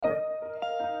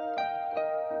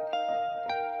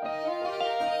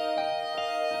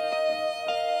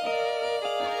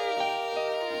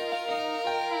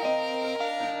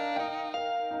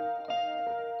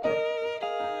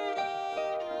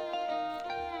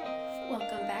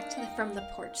Welcome back to the From the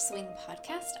Porch Swing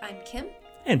podcast. I'm Kim.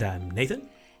 And I'm Nathan.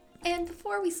 And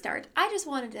before we start, I just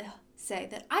wanted to say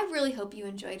that I really hope you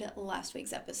enjoyed last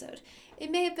week's episode. It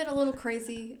may have been a little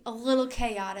crazy, a little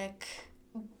chaotic,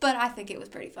 but I think it was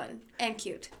pretty fun and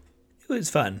cute. It was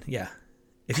fun, yeah.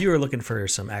 If you were looking for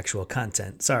some actual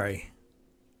content, sorry,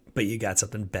 but you got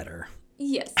something better.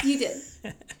 Yes, you did.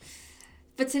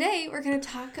 But today we're going to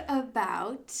talk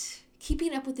about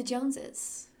keeping up with the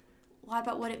Joneses. A lot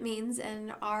about what it means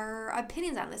and our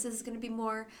opinions on this. This is going to be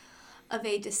more of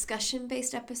a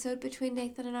discussion-based episode between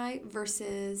Nathan and I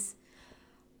versus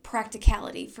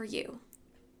practicality for you.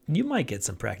 You might get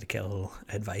some practical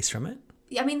advice from it.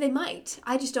 I mean, they might.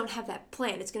 I just don't have that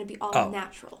plan. It's going to be all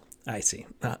natural. I see.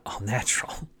 All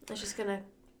natural. It's just going to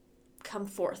come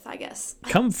forth, I guess.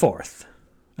 Come forth.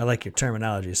 I like your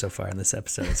terminology so far in this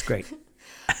episode. It's great.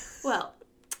 Well,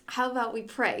 how about we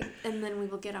pray, and then we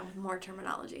will get on with more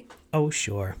terminology. Oh,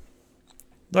 sure.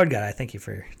 Lord God, I thank you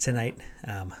for tonight.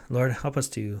 Lord, help us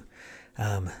to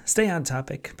stay on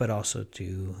topic, but also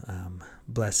to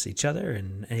bless each other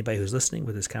and anybody who's listening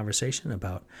with this conversation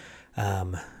about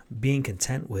being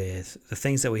content with the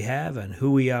things that we have and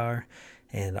who we are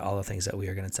and all the things that we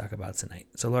are going to talk about tonight.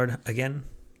 So, Lord, again,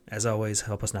 as always,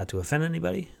 help us not to offend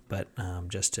anybody, but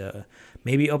just to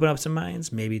maybe open up some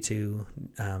minds, maybe to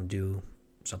do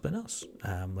something else.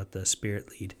 Let the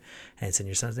Spirit lead. And it's in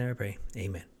your Son's name I pray.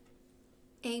 Amen.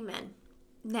 Amen.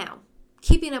 Now,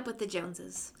 keeping up with the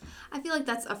Joneses. I feel like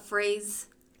that's a phrase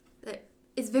that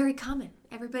is very common.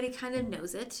 Everybody kind of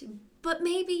knows it. But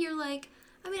maybe you're like,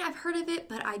 I've heard of it,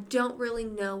 but I don't really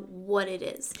know what it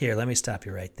is. Here, let me stop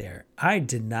you right there. I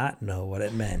did not know what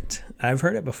it meant. I've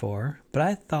heard it before, but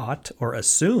I thought or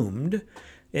assumed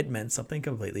it meant something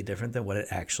completely different than what it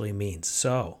actually means.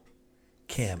 So,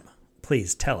 Kim,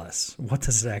 please tell us, what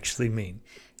does it actually mean?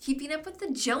 Keeping up with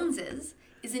the Joneses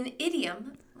is an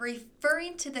idiom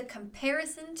referring to the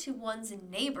comparison to one's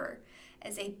neighbor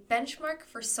as a benchmark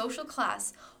for social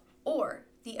class or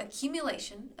the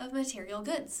accumulation of material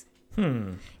goods.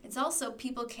 It's also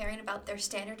people caring about their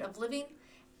standard of living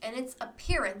and its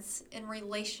appearance in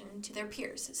relation to their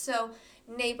peers. So,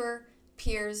 neighbor,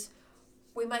 peers,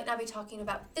 we might not be talking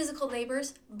about physical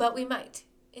neighbors, but we might.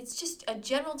 It's just a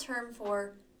general term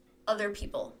for other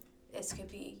people. This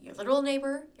could be your literal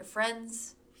neighbor, your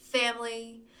friends,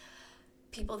 family,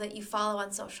 people that you follow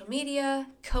on social media,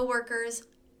 coworkers,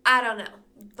 I don't know,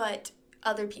 but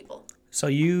other people. So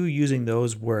you using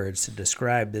those words to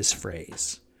describe this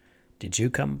phrase, did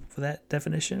you come up with that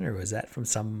definition, or was that from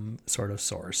some sort of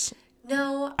source?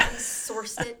 No, I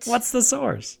sourced it. What's the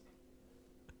source?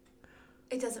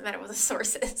 It doesn't matter what the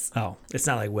source is. Oh, it's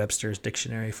not like Webster's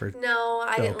dictionary for... No,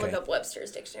 I didn't look up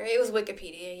Webster's dictionary. It was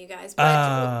Wikipedia, you guys.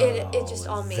 But it just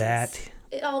all means...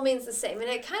 It all means the same. And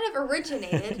it kind of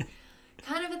originated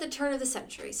kind of at the turn of the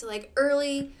century. So like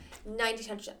early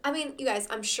 1900s. You guys,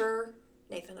 I'm sure,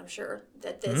 Nathan,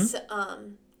 that this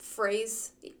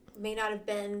phrase may not have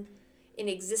been in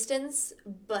existence,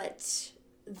 but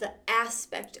the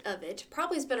aspect of it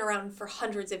probably has been around for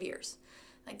hundreds of years.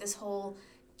 Like this whole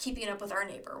keeping up with our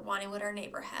neighbor, wanting what our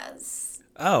neighbor has.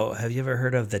 Oh, have you ever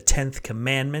heard of the 10th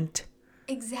commandment?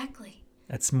 Exactly.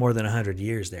 That's more than 100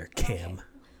 years there, Kim. Okay.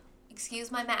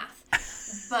 Excuse my math.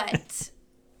 But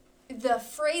the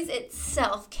phrase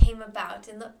itself came about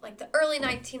in the early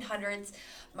 1900s.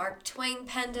 Mark Twain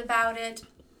penned about it.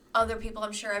 Other people,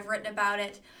 I'm sure, have written about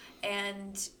it.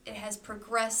 And it has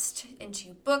progressed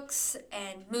into books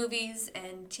and movies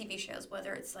and TV shows,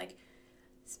 whether it's like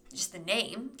just the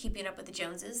name, Keeping Up with the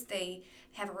Joneses. They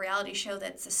have a reality show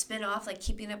that's a spin-off, like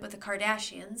Keeping Up with the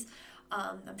Kardashians.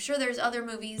 I'm sure there's other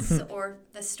movies or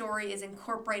the story is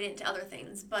incorporated into other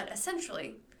things. But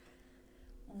essentially,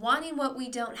 wanting what we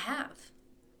don't have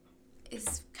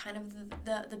is kind of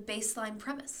the baseline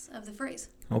premise of the phrase.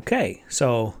 Okay,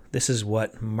 so this is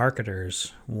what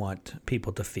marketers want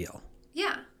people to feel.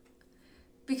 Yeah.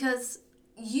 Because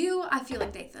I feel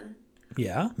like, Nathan.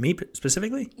 Yeah, me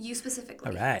specifically? You specifically.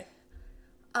 All right.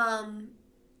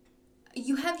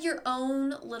 You have your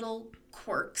own little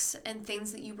quirks and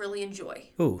things that you really enjoy.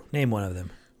 Ooh, name one of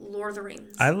them. Lord of the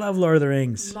Rings. I love Lord of the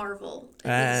Rings. Marvel.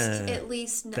 At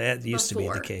least that used to be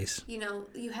the case.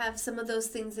 You have some of those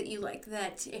things that you like,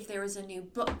 that if there was a new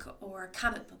book or a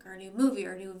comic book or a new movie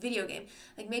or a new video game,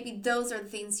 like maybe those are the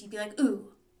things you'd be like,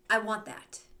 ooh, I want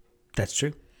that. That's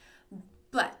true.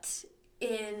 But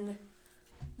in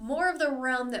more of the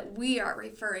realm that we are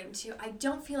referring to, I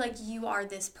don't feel like you are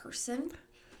this person.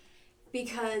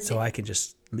 because... So I can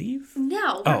just leave?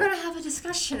 No, we're going to have a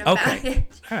discussion about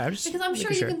it. All right, because I'm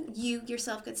sure you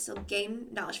yourself could still gain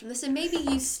knowledge from this, and maybe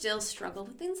you still struggle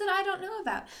with things that I don't know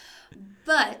about.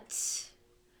 But,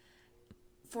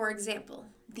 for example,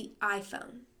 the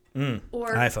iPhone.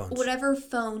 Or iPhones. Whatever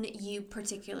phone you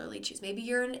particularly choose. Maybe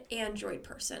you're an Android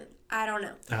person. I don't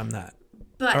know. I'm not.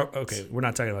 But okay, we're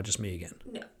not talking about just me again.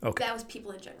 No. Okay. That was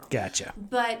people in general. Gotcha.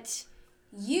 But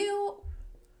you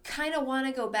kind of want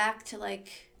to go back to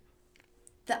like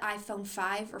the iPhone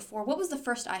 5 or 4. What was the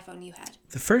first iPhone you had?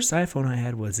 The first iPhone I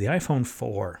had was the iPhone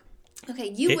 4. Okay,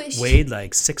 It weighed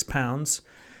like 6 pounds.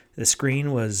 The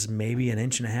screen was maybe 1.5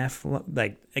 inches.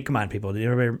 Like, hey, come on, people.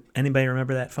 Anybody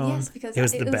remember that phone? Yes, because it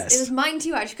was the best. It was mine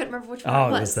too. I just couldn't remember which one it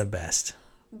it was. It was the best.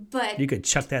 But you could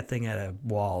chuck that thing at a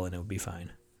wall and it would be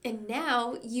fine. And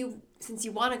now, since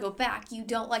you want to go back, you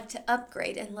don't like to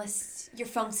upgrade unless your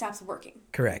phone stops working.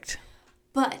 Correct.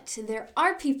 But there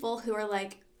are people who are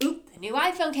like, oop, the new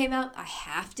iPhone came out. I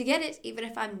have to get it. Even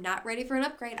if I'm not ready for an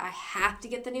upgrade, I have to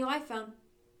get the new iPhone.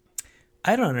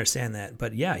 I don't understand that,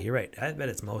 but yeah, you're right. I bet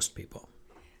it's most people.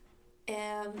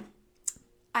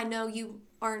 I know you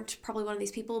aren't probably one of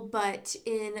these people, but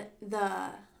in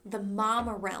the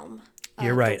mama realm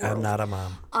you're right. World, I'm not a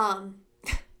mom.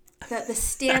 The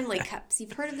Stanley Cups.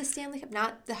 You've heard of the Stanley Cup?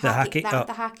 Not the hockey. Not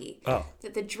the hockey. Oh.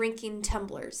 The drinking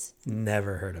tumblers.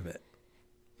 Never heard of it.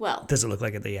 Well. Does it look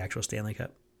like the actual Stanley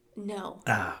Cup? No.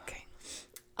 Ah, okay.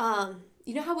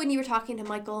 You know how when you were talking to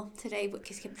Michael today,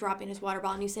 because he kept dropping his water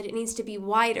bottle, and you said it needs to be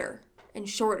wider and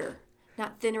shorter,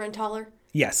 not thinner and taller?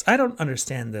 Yes. I don't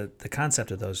understand the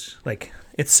concept of those. Like,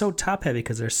 it's so top heavy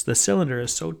because the cylinder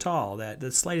is so tall that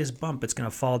the slightest bump, it's going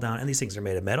to fall down. And these things are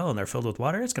made of metal and they're filled with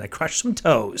water. It's going to crush some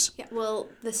toes. Yeah, well,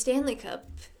 the Stanley Cup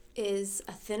is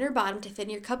a thinner bottom to fit in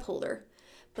your cup holder,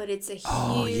 but it's a huge...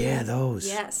 Oh, yeah, those.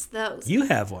 Yes, those. You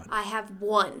have one. I have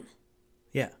one.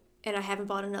 Yeah. And I haven't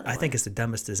bought another one. I think it's the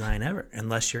dumbest design ever,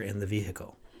 unless you're in the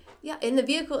vehicle. Yeah, in the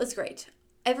vehicle, it's great.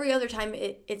 Every other time,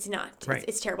 it's not. Right.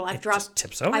 It's terrible. It just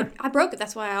tips over. I broke it.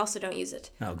 That's why I also don't use it.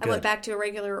 Oh, good. I went back to a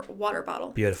regular water bottle.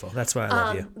 Beautiful. That's why I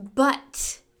love you.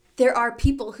 But there are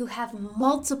people who have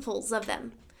multiples of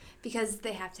them because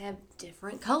they have to have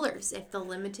different colors. If the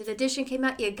limited edition came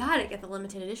out, you got to get the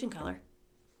limited edition color.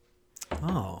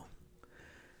 Oh.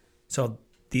 So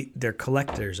they're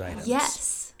collector's items.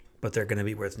 Yes. But they're going to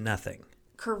be worth nothing.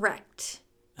 Correct.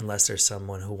 Unless there's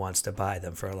someone who wants to buy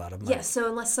them for a lot of money. Yeah, so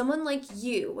unless someone like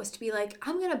you was to be like,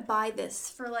 I'm going to buy this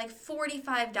for like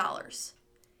 $45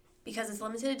 because it's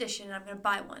limited edition and I'm going to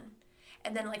buy one.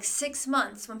 And then like 6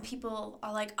 months when people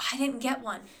are like, I didn't get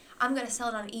one, I'm going to sell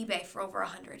it on eBay for over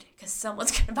 $100 because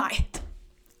someone's going to buy it.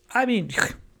 I mean,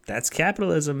 that's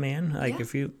capitalism, man. Like, yeah.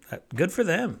 if you, good for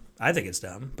them. I think it's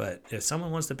dumb, but if someone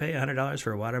wants to pay $100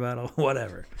 for a water bottle,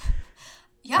 whatever.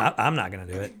 Yeah. I'm not going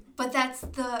to do it. But that's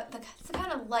the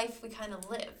kind of life we kind of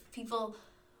live. People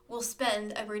will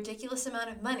spend a ridiculous amount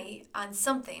of money on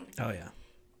something. Oh, yeah.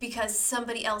 Because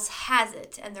somebody else has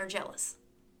it and they're jealous.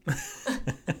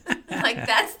 Like,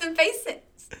 that's the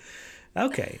basics.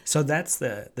 Okay. So that's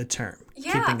the term.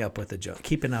 Yeah. Keeping up with the joke.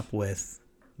 Keeping up with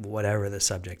whatever the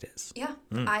subject is. Yeah.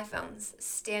 iPhones,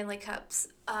 Stanley Cups,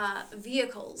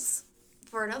 vehicles.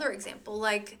 For another example,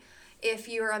 like if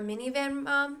you're a minivan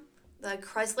mom, the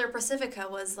Chrysler Pacifica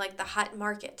was like the hot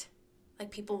market. Like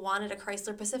people wanted a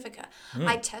Chrysler Pacifica.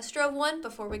 I test drove one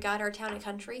before we got our town and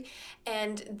country,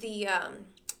 and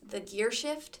the gear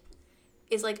shift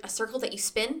is like a circle that you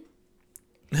spin.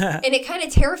 And it kind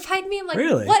of terrified me. I'm like,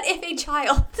 really? What if a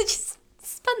child just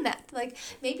spun that? Like,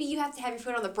 maybe you have to have your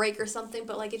foot on the brake or something,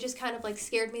 but like it just kind of like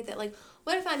scared me that like,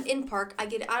 what if I'm in park, I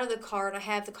get out of the car and I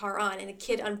have the car on and a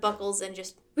kid unbuckles and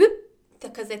just whoop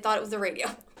because they thought it was the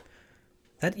radio.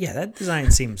 That design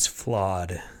seems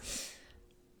flawed.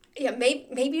 Yeah,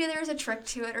 maybe there's a trick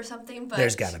to it or something, but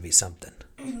there's got to be something.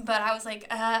 But I was like,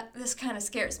 this kind of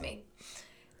scares me.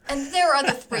 And there are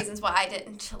other reasons why I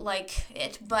didn't like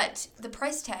it, but the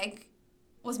price tag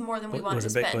was more than we wanted to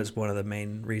spend. Was one of the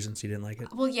main reasons you didn't like it?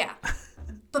 Well, yeah,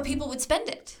 but people would spend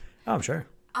it. Oh, I'm sure.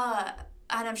 And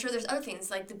I'm sure there's other things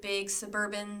like the big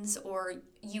Suburbans or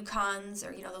Yukons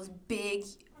or those big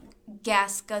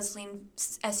gas guzzling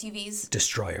SUVs.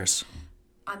 Destroyers.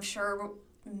 I'm sure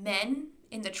men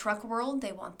in the truck world,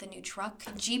 they want the new truck.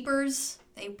 Jeepers,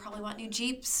 they probably want new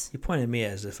Jeeps. You pointed at me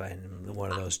as if I'm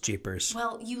one of those Jeepers.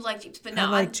 Well, you like Jeeps, but no. I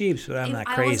like Jeeps, but I'm not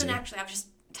crazy. I wasn't actually. I was just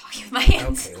talking with my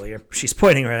hands. Okay, well, she's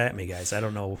pointing right at me, guys. I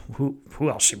don't know who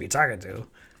else she'd be talking to,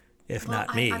 if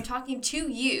not me. I'm talking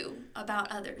to you about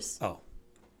others.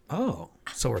 Oh,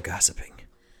 so we're gossiping.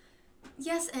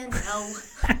 Yes and no.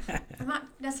 I'm not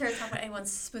necessarily talking about anyone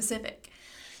specific.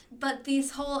 But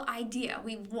this whole idea,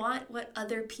 we want what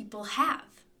other people have.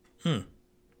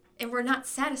 And we're not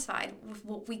satisfied with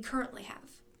what we currently have.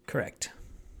 Correct.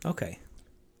 Okay.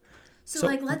 So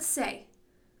like, let's say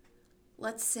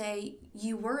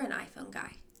you were an iPhone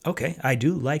guy. Okay. I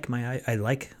do like I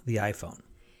like the iPhone.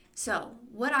 So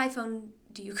what iPhone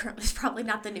do you currently? It's probably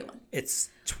not the new one. It's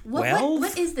 12?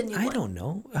 What is the new one? I don't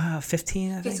know.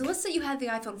 15, I think. Okay, so let's say you have the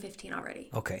iPhone 15 already.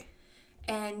 Okay.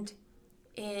 And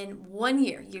in 1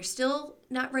 year, you're still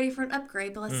not ready for an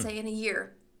upgrade, but let's say in a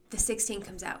year, the 16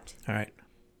 comes out. All right.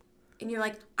 And you're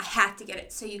like, I have to get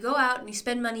it. So you go out and you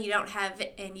spend money you don't have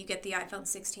it, and you get the iPhone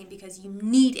 16 because you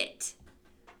need it.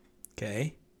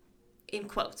 Okay. In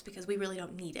quotes, because we really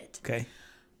don't need it. Okay.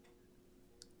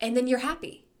 And then you're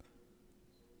happy.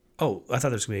 Oh, I thought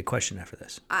there was going to be a question after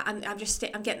this. I'm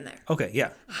getting there. Okay,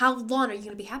 yeah. How long are you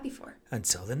going to be happy for?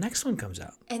 Until the next one comes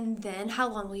out. And then how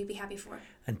long will you be happy for?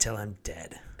 Until I'm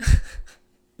dead.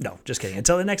 No, just kidding.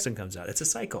 Until the next one comes out. It's a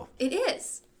cycle. It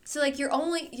is. So like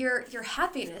your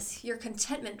happiness, your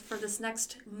contentment for this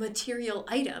next material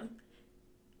item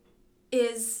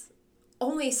is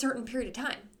only a certain period of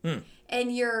time.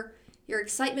 And your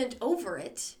excitement over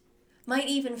it might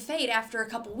even fade after a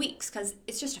couple weeks because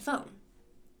it's just a phone.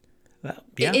 Well,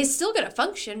 yeah. It's still going to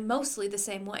function mostly the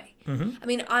same way. I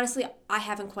mean, honestly, I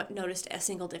haven't quite noticed a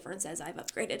single difference as I've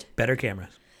upgraded. Better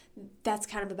cameras. That's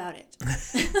kind of about it.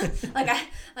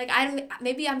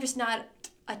 Maybe I'm just not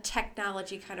a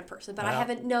technology kind of person, but I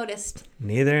haven't noticed.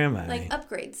 Neither am I. Like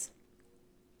upgrades.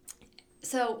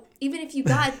 So even if you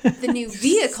got the new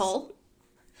vehicle,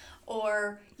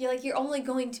 or you're only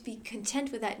going to be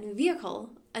content with that new vehicle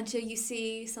until you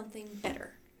see something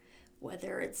better.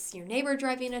 Whether it's your neighbor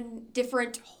driving a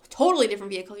totally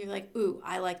different vehicle, you're like, ooh,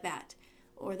 I like that.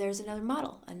 Or there's another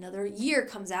model. Another year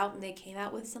comes out and they came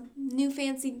out with some new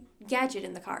fancy gadget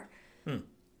in the car.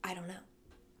 I don't know.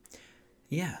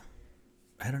 Yeah.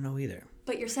 I don't know either.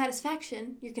 But your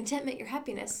satisfaction, your contentment, your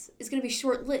happiness is going to be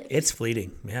short-lived. It's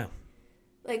fleeting. Yeah.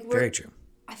 Very true.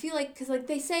 I feel like, because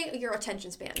they say your attention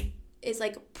span is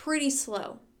pretty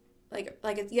slow. Like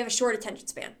you have a short attention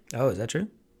span. Oh, is that true?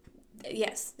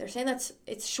 Yes, they're saying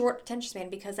it's short attention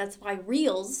span because that's why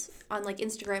Reels on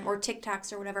Instagram or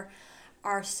TikToks or whatever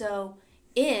are so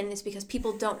in, is because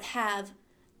people don't have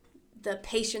the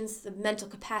patience, the mental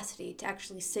capacity to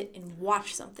actually sit and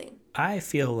watch something. I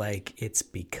feel like it's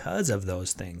because of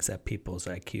those things that people's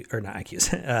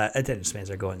attention spans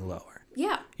are going lower.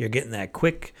 Yeah. You're getting that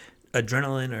quick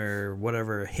adrenaline or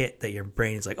whatever hit that your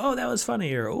brain is like, oh, that was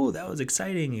funny, or oh, that was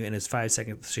exciting, and it's 5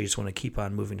 seconds, so you just want to keep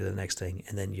on moving to the next thing,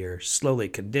 and then you're slowly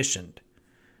conditioned.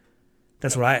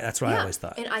 That's what I always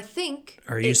thought. And I think,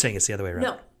 or are you saying it's the other way around?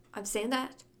 No, I'm saying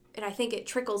that, and I think it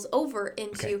trickles over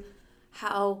into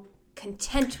how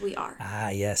content we are. Ah,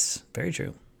 yes, very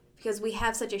true. Because we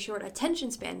have such a short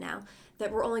attention span now that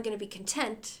we're only going to be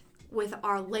content with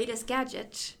our latest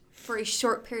gadget for a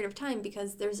short period of time,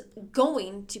 because there's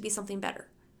going to be something better.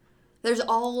 There's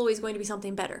always going to be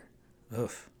something better.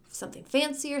 Oof. Something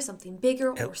fancier, something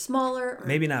bigger or smaller. Or,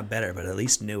 maybe not better, but at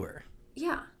least newer.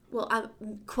 Yeah. Well,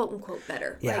 I'm quote unquote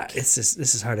better. Yeah, this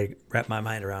is hard to wrap my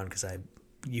mind around because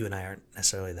you and I aren't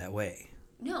necessarily that way.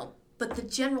 No, but the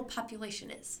general population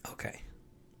is. Okay.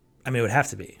 I mean, it would have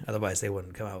to be. Otherwise, they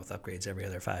wouldn't come out with upgrades every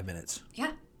other 5 minutes.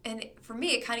 Yeah. And for me,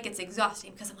 it kind of gets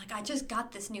exhausting because I'm like, I just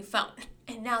got this new phone,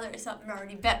 and now there's something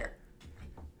already better.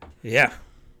 Yeah.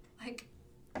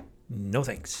 No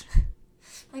thanks.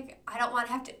 I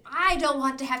don't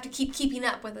want to have to keep keeping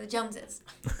up with the Joneses.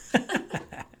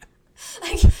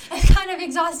 It's kind of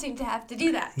exhausting to have to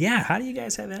do that. Yeah. How do you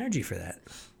guys have energy for that?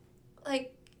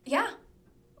 Yeah.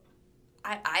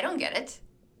 I don't get it.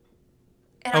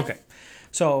 And okay.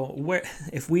 So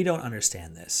if we don't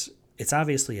understand this, it's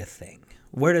obviously a thing.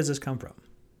 Where does this come from?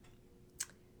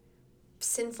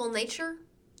 Sinful nature,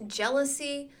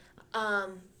 jealousy, a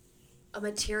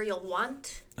material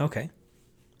want. Okay.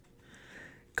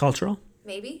 Cultural?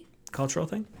 Maybe. Cultural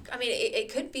thing? I mean,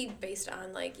 it could be based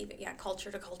on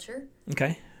culture to culture.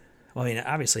 Okay. Well, I mean,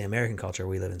 obviously, American culture,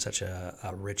 we live in such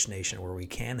a rich nation where we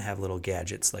can have little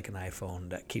gadgets like an iPhone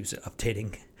that keeps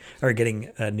updating or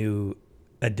getting a new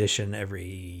edition every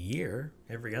year,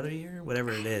 every other year,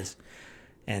 whatever it is.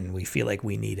 And we feel like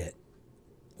we need it.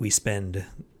 We spend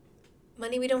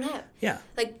money we don't have. Yeah.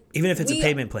 Even if it's a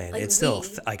payment plan, it's still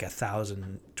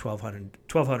 $1,000,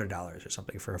 $1,200 or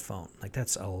something for a phone.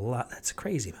 That's a lot. That's a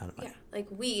crazy amount of money. Yeah.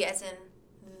 We, as in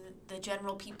the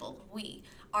general people, we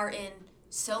are in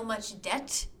so much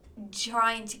debt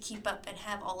trying to keep up and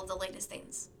have all of the latest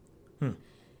things. And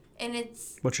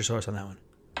it's... What's your source on that one?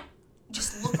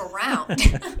 just look around.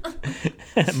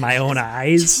 My own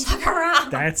eyes. Just look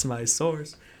around. That's my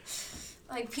source.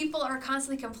 Like, people are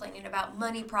constantly complaining about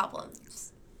money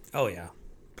problems. Oh, yeah.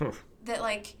 Poof. That,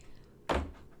 like,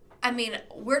 I mean,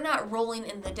 we're not rolling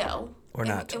in the dough. We're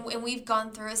not. And we've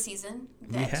gone through a season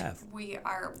that we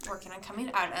are working on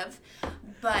coming out of.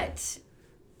 But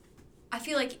I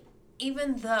feel like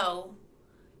even though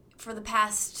for the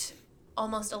past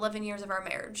almost 11 years of our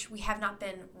marriage, we have not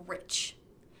been rich,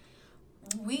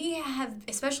 we have,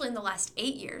 especially in the last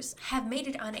 8 years, have made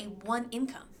it on a one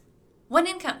income. One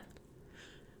income.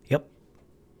 Yep.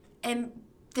 And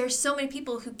there's so many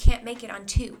people who can't make it on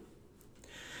two.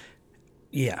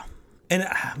 Yeah. And,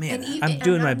 man, I'm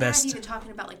doing my best. I'm not even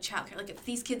talking about, like, childcare. Like, if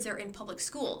these kids are in public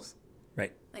schools.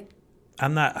 Right. Like,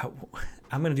 I'm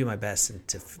going to do my best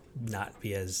to not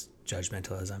be as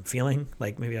judgmental as I'm feeling.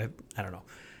 Like, maybe I don't know.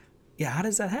 Yeah, how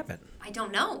does that happen? I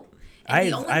don't know.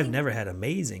 I've never had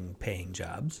amazing paying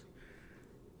jobs.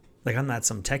 Like, I'm not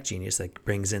some tech genius that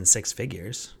brings in 6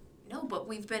 figures. No, but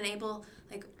we've been able,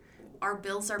 like, our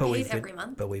bills are paid every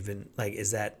month. But we've been, like,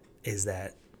 is that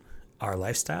our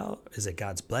lifestyle? Is it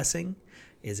God's blessing?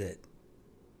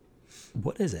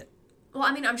 What is it? Well,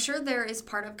 I mean, I'm sure there is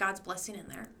part of God's blessing in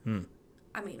there.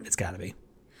 I mean, it's got to be.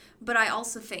 But I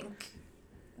also think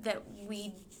that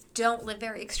we don't live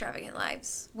very extravagant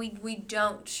lives. We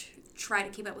don't try to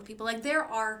keep up with people. Like, there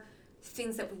are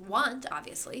things that we want,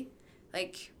 obviously.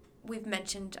 Like, we've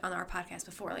mentioned on our podcast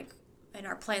before, like, in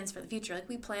our plans for the future. Like,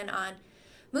 we plan on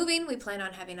moving. We plan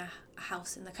on having a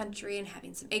house in the country and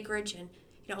having some acreage and,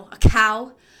 you know, a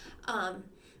cow.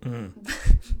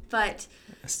 But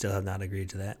I still have not agreed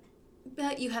to that.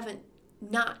 But you haven't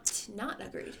not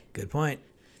agreed. Good point.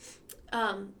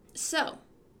 But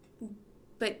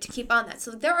to keep on that.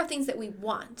 So there are things that we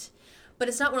want, but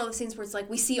it's not one of those things where it's like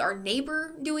we see our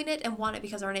neighbor doing it and want it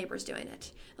because our neighbor's doing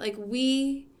it. Like,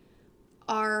 we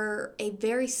are a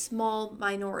very small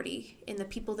minority in the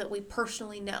people that we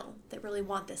personally know that really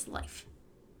want this life.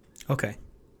 Okay.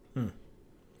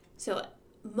 So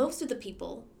most of the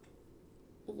people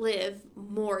live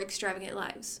more extravagant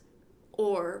lives,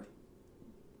 and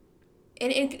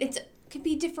it could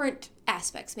be different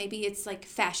aspects. Maybe it's like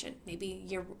fashion. Maybe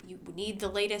you need the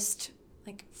latest,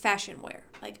 like, fashion wear.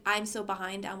 Like, I'm so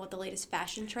behind on what the latest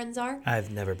fashion trends are.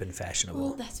 I've never been fashionable.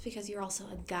 Well, that's because you're also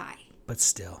a guy. But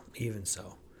still, even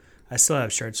so, I still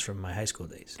have shirts from my high school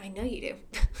days. I know you do.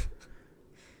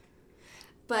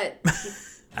 But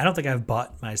I don't think I've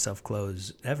bought myself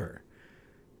clothes ever.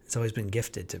 It's always been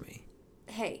gifted to me.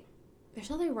 Hey, there's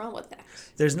nothing wrong with that.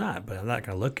 There's not, but I'm not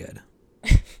going to look good.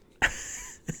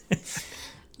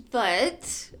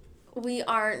 But we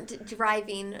aren't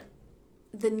driving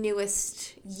the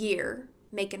newest year,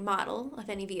 make, and model of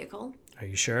any vehicle. Are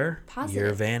you sure? Positive.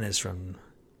 Your van is from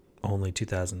only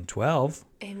 2012.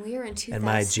 And we are in 2023. And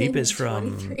my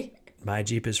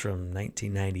Jeep is from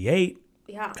 1998.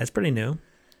 Yeah. That's pretty new.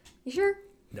 You sure?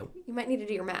 Nope. You might need to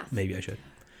do your math. Maybe I should.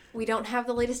 We don't have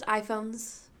the latest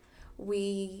iPhones.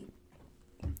 We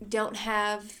don't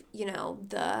have, you know,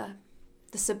 the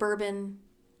suburban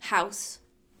house.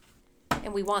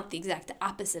 And we want the exact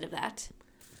opposite of that.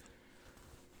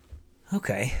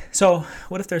 Okay. So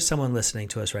what if there's someone listening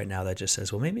to us right now that just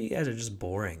says, well, maybe you guys are just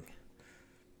boring.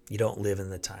 You don't live in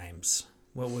the times.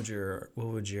 What would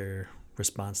your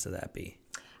response to that be?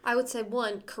 I would say,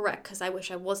 one, correct, because I wish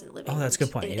I wasn't living. Oh, that's a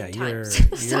good point. In You're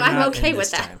so not I'm okay in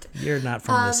with this that. time. You're not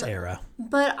from this era.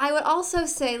 But I would also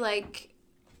say, like,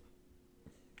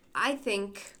 I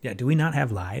think... Yeah, do we not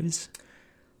have lives?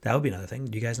 That would be another thing.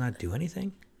 Do you guys not do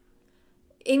anything?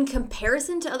 In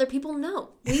comparison to other people, no.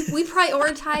 We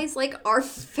prioritize, like, our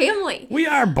family. We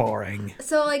are boring.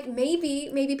 So, like,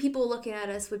 maybe people looking at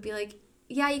us would be like,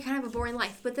 yeah, you kind of have a boring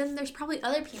life. But then there's probably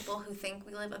other people who think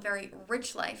we live a very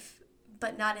rich life,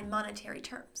 but not in monetary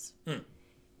terms.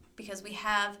 Because we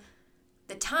have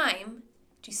the time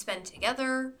to spend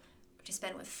together, to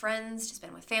spend with friends, to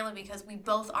spend with family, because we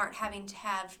both aren't having to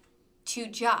have 2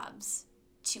 jobs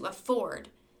to afford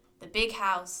the big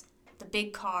house, the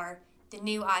big car, the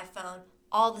new iPhone,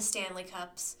 all the Stanley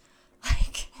Cups.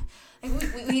 Like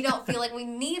we don't feel like we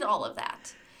need all of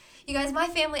that. You guys, my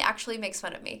family actually makes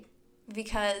fun of me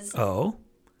because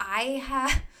I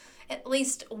have... At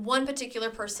least one particular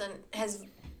person has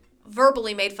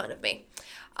verbally made fun of me.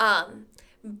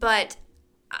 But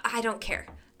I don't care.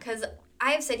 Because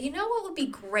I have said, you know what would be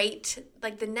great?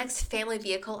 Like, the next family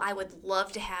vehicle I would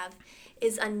love to have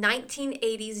is a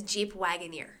 1980s Jeep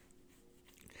Wagoneer.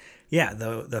 Yeah,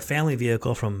 the family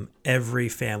vehicle from every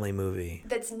family movie.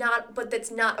 That's not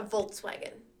a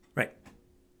Volkswagen. Right.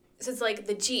 So it's like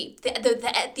the Jeep,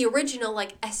 the original,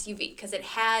 like, SUV, because it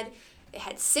had It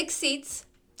had 6 seats,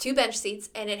 2 bench seats,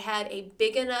 and it had a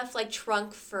big enough like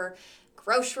trunk for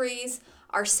groceries,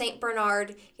 our Saint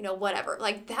Bernard, whatever.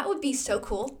 Like, that would be so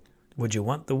cool. Would you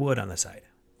want the wood on the side?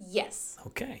 Yes.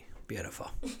 Okay,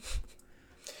 beautiful.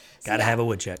 Gotta have a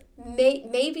woodchuck.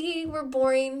 Maybe we're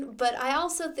boring, but I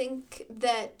also think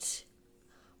that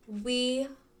we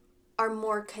are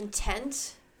more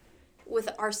content with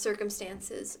our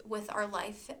circumstances, with our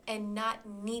life, and not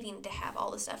needing to have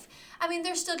all this stuff. I mean,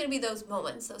 there's still going to be those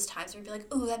moments, those times where you'd be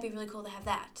like, ooh, that'd be really cool to have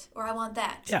that, or I want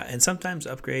that. Yeah, and sometimes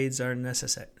upgrades are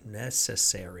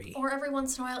necessary. Or every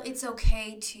once in a while, it's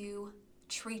okay to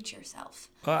treat yourself.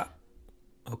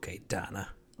 Okay, Donna.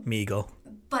 Meagle.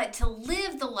 But to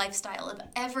live the lifestyle of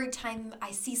every time I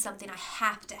see something, I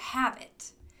have to have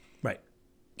it. Right.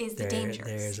 Is the danger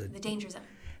zone.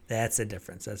 That's the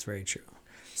difference. That's very true.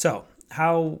 So,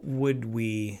 how would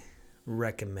we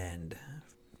recommend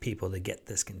people to get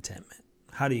this contentment?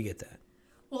 How do you get that?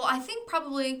 Well, I think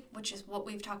probably, which is what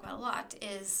we've talked about a lot,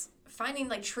 is finding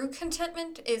like true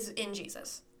contentment is in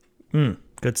Jesus.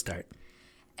 Good start.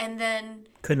 And then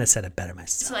couldn't have said it better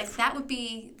myself. So like that would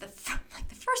be the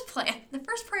first plan. The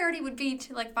first priority would be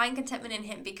to like find contentment in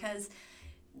Him, because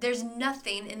there's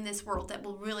nothing in this world that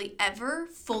will really ever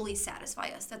fully satisfy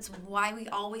us. That's why we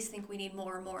always think we need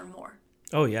more and more and more.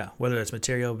 Oh yeah, whether it's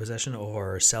material possession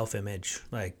or self-image,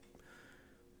 like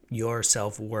your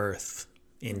self-worth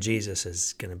in Jesus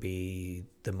is going to be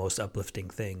the most uplifting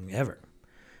thing ever.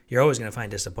 You're always going to find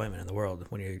disappointment in the world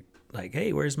when you're like,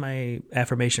 hey, where's my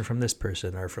affirmation from this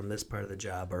person or from this part of the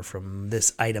job or from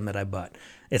this item that I bought?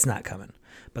 It's not coming.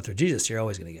 But through Jesus, you're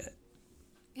always going to get it.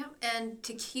 Yeah, and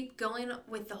to keep going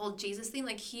with the whole Jesus thing,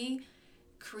 like He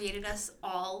created us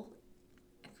all.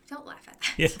 Don't laugh at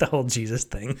that. Yeah, the whole Jesus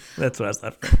thing. That's what I was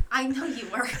laughing at. I know you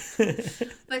were.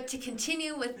 But to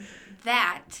continue with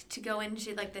that, to go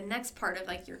into like the next part of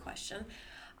like your question,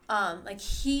 like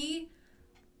He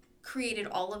created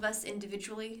all of us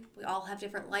individually. We all have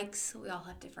different likes. We all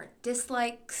have different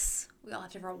dislikes. We all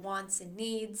have different wants and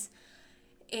needs.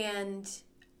 And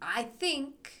I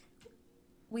think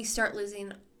we start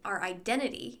losing our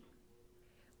identity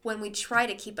when we try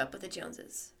to keep up with the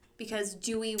Joneses. Because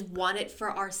do we want it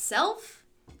for ourselves?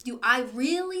 Do I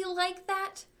really like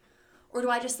that? Or do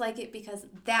I just like it because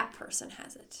that person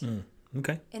has it?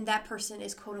 Okay. And that person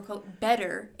is quote unquote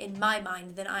better in my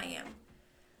mind than I am.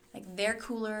 Like, they're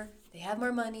cooler, they have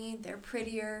more money, they're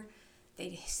prettier,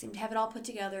 they seem to have it all put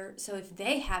together. So if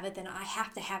they have it, then I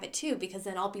have to have it too, because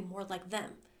then I'll be more like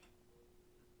them.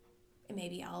 And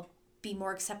maybe I'll be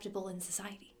more acceptable in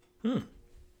society.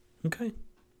 Okay.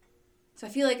 So I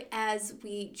feel like as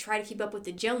we try to keep up with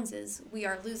the Joneses, we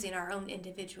are losing our own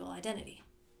individual identity.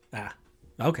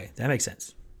 Okay. That makes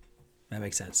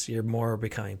sense. You're more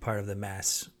becoming part of the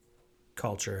mass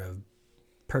culture of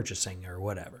purchasing or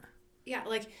whatever. Yeah,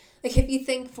 like if you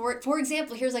think, for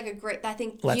example, here's like a great, I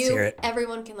think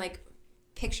everyone can like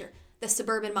picture the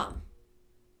suburban mom.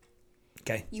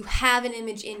 Okay. You have an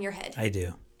image in your head. I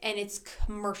do. And it's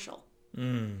commercial.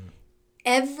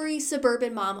 Every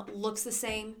suburban mom looks the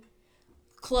same.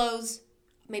 Clothes,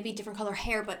 maybe different color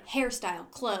hair, but hairstyle,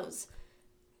 clothes,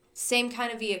 same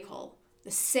kind of vehicle,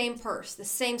 the same purse, the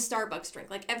same Starbucks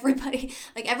drink. Like everybody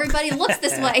looks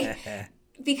this way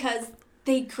because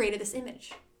they created this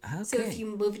image. Okay. So if you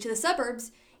move to the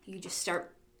suburbs, you just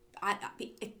start,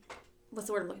 what's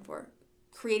the word I'm looking for?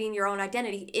 Creating your own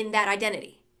identity in that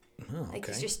identity. Oh, okay.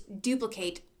 Like just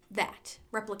duplicate that,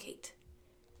 replicate.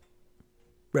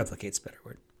 Replicate's a better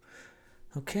word.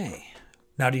 Okay.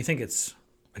 Now, do you think it's,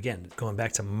 again, going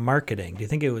back to marketing, do you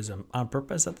think it was on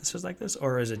purpose that this was like this,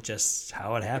 or is it just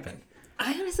how it happened?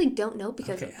 I honestly don't know,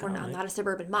 because I'm not a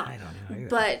suburban mom. I don't know either.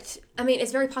 But, I mean,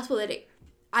 it's very possible that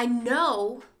I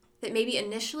know that maybe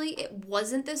initially it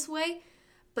wasn't this way,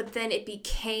 but then it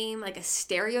became like a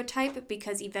stereotype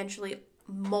because eventually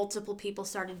multiple people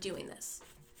started doing this.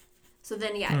 So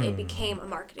then, it became a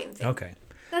marketing thing. Okay.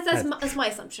 That's my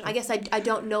assumption. I guess I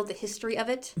don't know the history of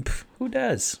it. Who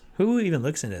does? Who even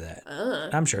looks into that?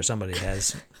 I'm sure somebody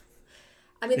has.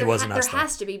 I mean, there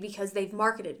has to be, because they've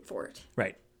marketed for it.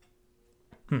 Right.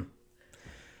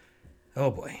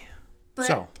 Oh, boy. But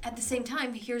at the same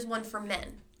time, here's one for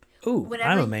men. Ooh,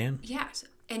 I'm a man. Yes.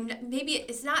 And maybe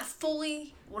it's not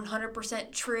fully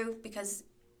 100% true because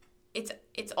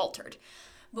it's altered.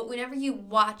 But whenever you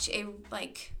watch a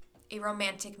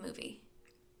romantic movie.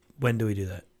 When do we do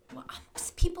that? Well,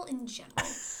 people in general.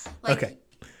 Okay.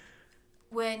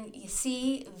 When you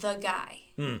see the guy,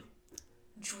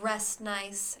 dressed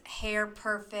nice, hair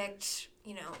perfect,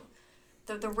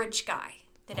 the rich guy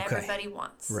that everybody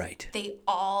wants. Right. They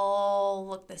all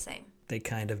look the same. They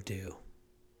kind of do.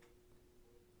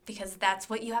 Because that's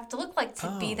what you have to look like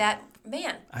to be that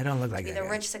man. I don't look like to be that the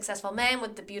guy. rich, successful man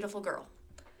with the beautiful girl.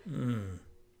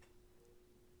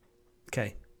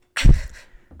 Okay.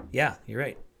 Yeah, you're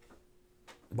right.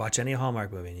 Watch any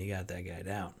Hallmark movie and you got that guy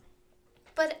down.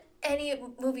 But any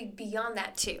movie beyond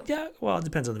that, too. Yeah, well, it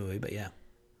depends on the movie, but yeah.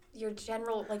 Your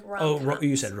general, like, rom-coms. Oh,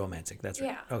 you said romantic. That's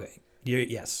right. Yeah. Okay.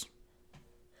 Yes.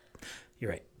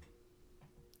 You're right.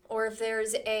 Or if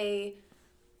there's a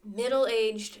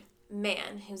middle-aged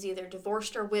man who's either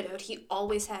divorced or widowed, he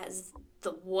always has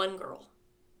the one girl.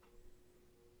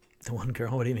 The one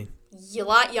girl? What do you mean? A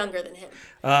lot younger than him.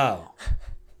 Oh.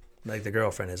 Like the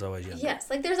girlfriend is always younger. Yes.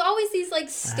 Like, there's always these, like,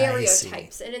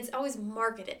 stereotypes, and it's always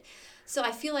marketed. So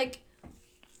I feel like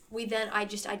I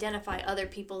just identify other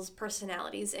people's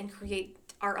personalities and create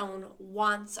our own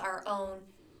wants, our own,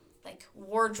 like,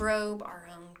 wardrobe, our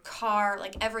own car,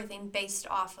 like, everything based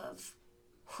off of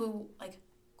who, like,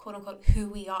 quote unquote, who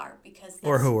we are, because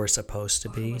or who we're supposed to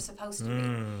be. Who we're supposed to be.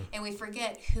 And we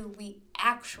forget who we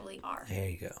actually are. There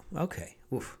you go. Okay.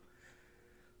 Oof.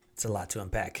 It's a lot to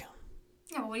unpack.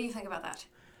 Yeah, well, what do you think about that?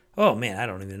 Oh, man, I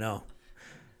don't even know.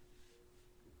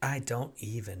 I don't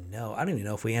even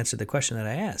know if we answered the question that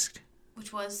I asked.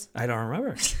 Which was? I don't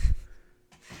remember.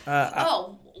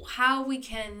 How we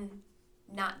can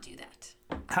not do that.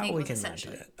 How we can not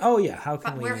do that. Oh, yeah. How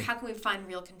can we find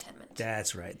real contentment?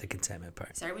 That's right. The contentment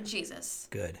part. Started with Jesus.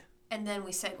 Good. And then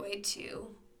we segued to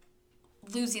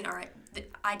losing our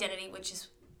identity, which is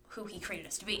who he created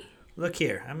us to be. Look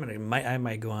here. I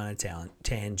might go on a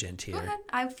tangent here. Go ahead.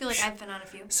 I feel like I've been on a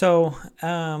few. So,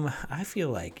 I feel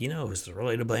like, who's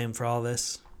really to blame for all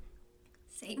this?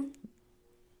 Satan?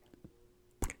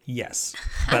 Yes.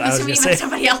 But I was going to say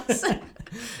somebody else.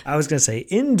 I was going to say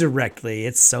indirectly,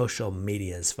 it's social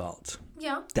media's fault.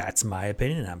 Yeah. That's my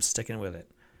opinion, and I'm sticking with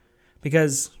it.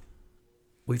 Because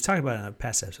we've talked about it in a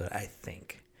past episode, I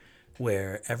think,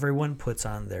 where everyone puts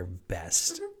on their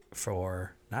best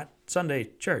for not Sunday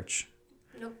church.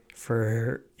 Nope.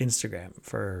 For Instagram,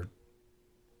 for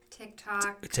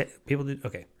TikTok. People do.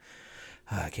 Okay.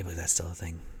 I can't believe that's still a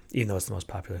thing, even though it's the most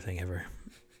popular thing ever.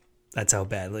 That's how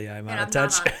badly I'm out of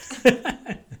touch.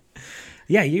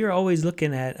 Yeah, you're always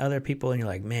looking at other people and you're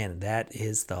like, man, that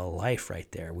is the life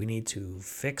right there. We need to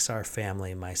fix our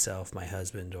family, myself, my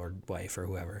husband or wife or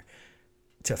whoever,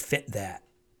 to fit that.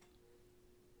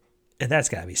 And that's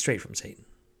got to be straight from Satan.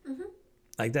 Mm-hmm.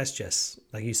 Like, that's just,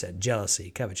 like you said,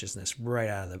 jealousy, covetousness, right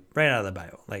out of the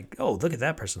Bible. Like, oh, look at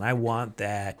that person. I want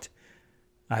that.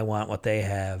 I want what they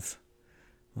have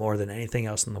more than anything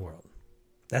else in the world.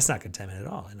 That's not contentment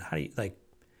at all. And how do you, like,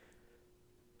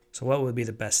 so what would be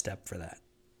the best step for that?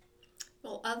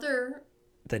 Well,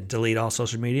 Then delete all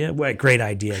social media? What a great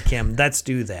idea, Kim. Let's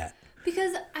do that.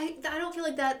 Because I don't feel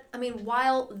like that,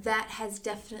 while that has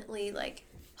definitely, like,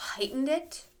 heightened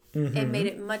it and made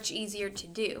it much easier to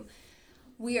do,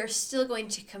 we are still going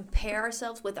to compare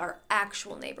ourselves with our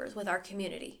actual neighbors, with our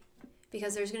community.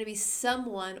 Because there's going to be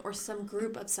someone or some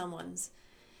group of someone's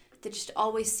that just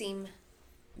always seem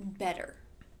better.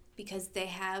 Because they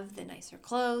have the nicer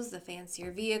clothes, the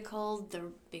fancier vehicle,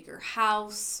 the bigger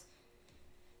house,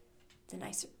 the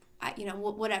nicer,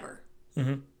 whatever.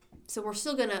 Mm-hmm. So we're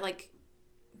still going to, like,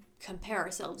 compare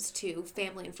ourselves to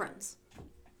family and friends.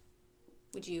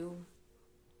 Would you,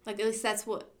 like, at least that's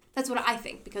what I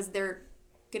think, because they're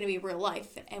going to be real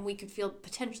life, and we could feel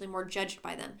potentially more judged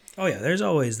by them. Oh, yeah, there's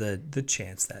always the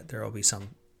chance that there will be some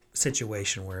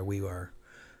situation where we are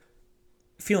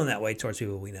feeling that way towards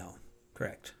people we know.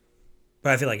 Correct.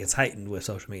 But I feel like it's heightened with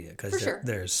social media because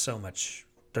there's so much,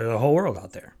 there's a whole world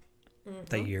out there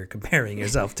that you're comparing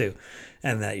yourself to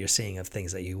and that you're seeing of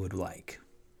things that you would like.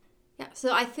 Yeah,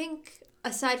 so I think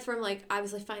aside from, like,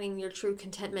 obviously finding your true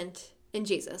contentment in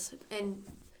Jesus, and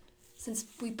since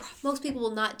most people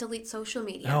will not delete social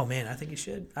media. Oh, man, I think you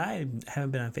should. I haven't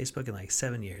been on Facebook in like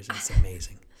 7 years. It's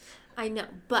amazing. I know,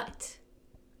 but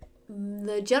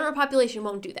the general population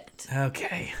won't do that.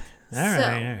 Okay. All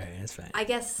right, that's fine. I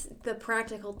guess the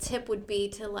practical tip would be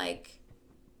to, like,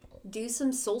 do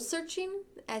some soul searching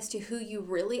as to who you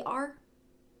really are,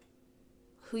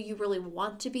 who you really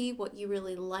want to be, what you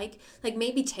really like. Like,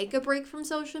 maybe take a break from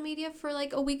social media for,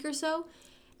 like, a week or so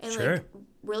and, like,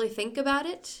 really think about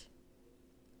it.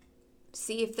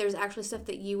 See if there's actually stuff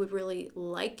that you would really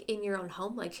like in your own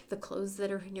home, like the clothes that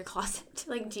are in your closet.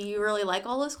 Like, do you really like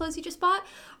all those clothes you just bought?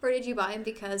 Or did you buy them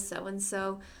because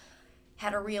so-and-so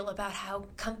had a reel about how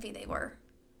comfy they were?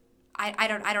 I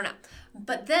don't know.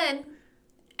 But then,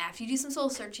 after you do some soul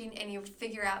searching and you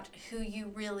figure out who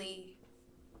you really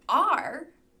are,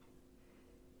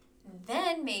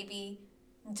 then maybe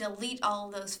delete all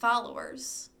of those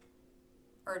followers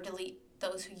or delete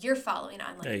those who you're following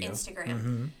on like Instagram.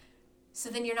 Mm-hmm. So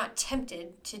then you're not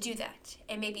tempted to do that.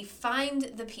 And maybe find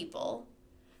the people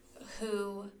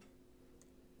who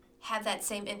have that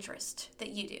same interest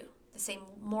that you do,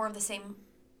 more of the same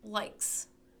likes,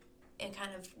 and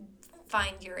kind of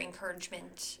find your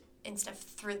encouragement and stuff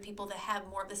through the people that have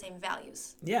more of the same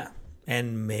values. Yeah,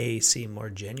 and may seem more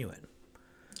genuine.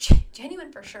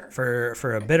 Genuine for sure.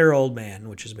 For a bitter old man,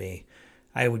 which is me,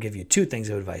 I would give you two things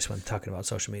of advice when talking about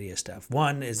social media stuff.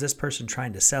 One, is this person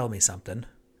trying to sell me something?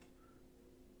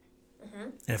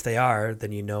 And if they are,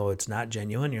 then you know it's not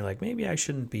genuine. You're like, maybe I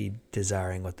shouldn't be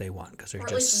desiring what they want because they're or at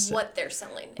just least what they're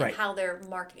selling and how they're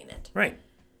marketing it. Right.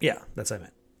 Yeah, that's what I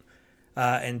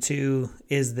meant. And two,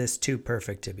 is this too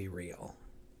perfect to be real?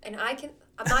 And I'm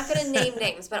not going to name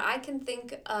names, but I can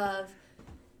think of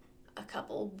a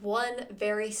couple. One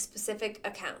very specific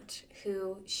account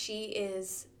who she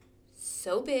is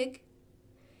so big,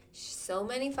 so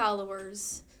many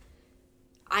followers.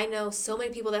 I know so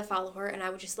many people that follow her, and I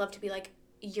would just love to be like,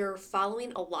 you're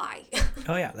following a lie.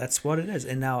 Oh, yeah, that's what it is.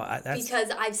 And now that's...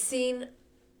 Because I've seen...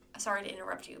 Sorry to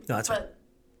interrupt you. No, that's fine. But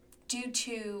due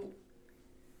to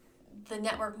the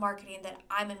network marketing that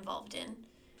I'm involved in,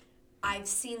 I've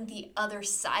seen the other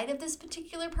side of this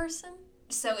particular person.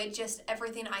 So it just...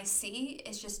 Everything I see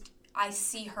is just... I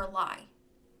see her lie.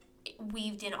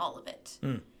 Weaved in all of it.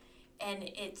 And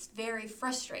it's very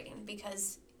frustrating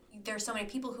because there's so many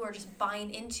people who are just buying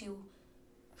into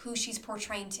who she's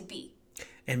portraying to be.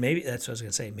 And maybe that's what I was going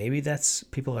to say. Maybe that's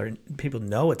people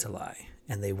know it's a lie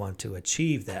and they want to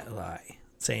achieve that lie,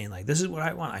 saying like, this is what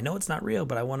I want. I know it's not real,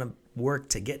 but I want to work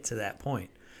to get to that point.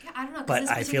 Yeah, I don't know. But this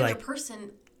I feel like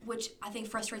person, which I think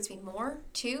frustrates me more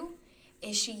too,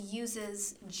 is she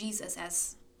uses Jesus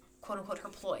as quote unquote her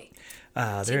ploy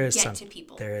to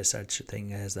people. There is such a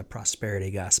thing as the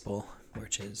prosperity gospel,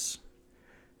 which is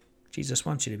Jesus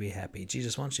wants you to be happy.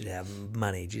 Jesus wants you to have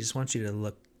money. Jesus wants you to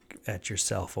look at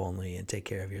yourself only and take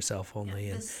care of yourself only.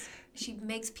 Yeah, she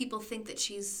makes people think that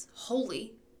she's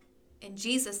holy and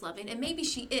Jesus loving, and maybe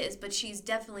she is, but she's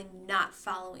definitely not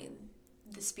following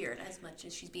the Spirit as much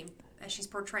as she's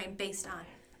portraying based on.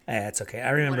 That's okay.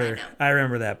 I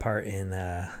remember that part in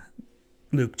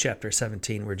Luke chapter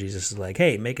 17 where Jesus is like,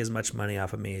 "Hey, make as much money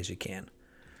off of me as you can."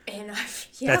 And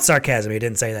that's sarcasm. He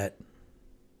didn't say that.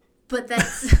 But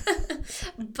that's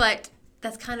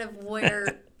kind of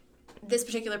where this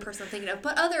particular person I'm thinking of.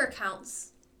 But other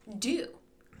accounts do.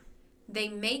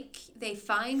 They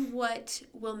find what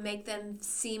will make them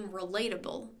seem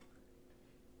relatable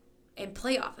and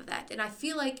play off of that. And I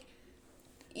feel like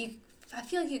you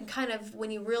can kind of,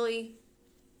 when you really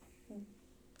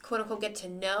quote unquote get to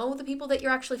know the people that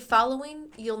you're actually following,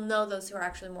 you'll know those who are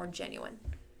actually more genuine.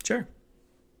 Sure.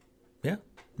 Yeah,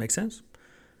 makes sense.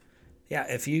 Yeah,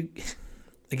 if you,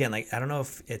 again, like, I don't know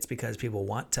if it's because people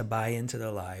want to buy into the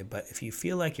lie, but if you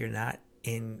feel like you're not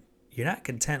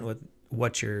content with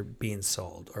what you're being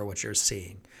sold or what you're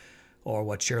seeing or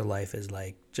what your life is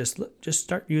like, just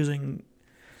start using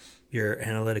your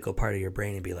analytical part of your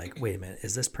brain and be like, wait a minute,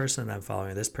 is this person that I'm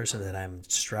following, this person that I'm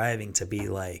striving to be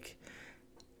like,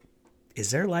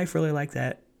 is their life really like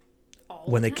that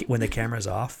when the camera's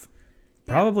off?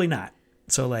 Yeah. Probably not.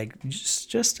 So, like,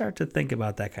 just start to think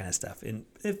about that kind of stuff. And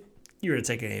if you were to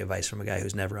take any advice from a guy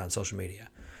who's never on social media,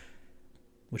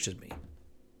 which is me.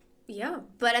 Yeah,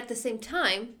 but at the same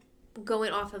time,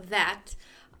 going off of that,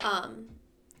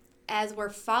 as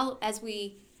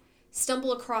we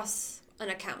stumble across an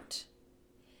account,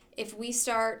 if we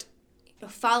start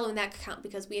following that account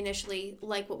because we initially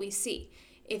like what we see,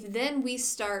 if then we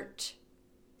start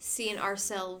seeing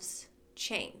ourselves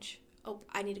change. Oh,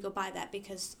 I need to go buy that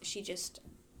because she just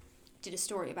did a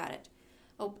story about it.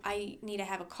 Oh, I need to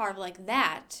have a car like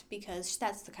that because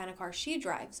that's the kind of car she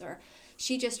drives. Or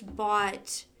she just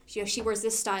bought, she wears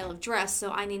this style of dress,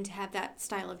 so I need to have that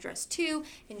style of dress too.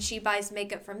 And she buys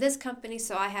makeup from this company,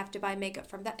 so I have to buy makeup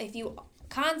from that. If you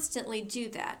constantly do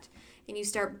that and you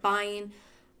start buying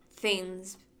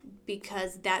things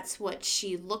because that's what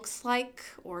she looks like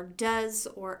or does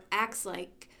or acts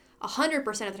like 100%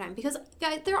 of the time, because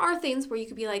guys, there are things where you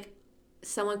could be like,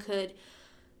 someone could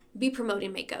be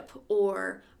promoting makeup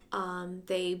or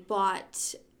they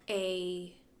bought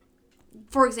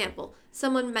for example,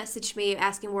 someone messaged me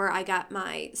asking where I got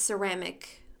my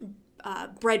ceramic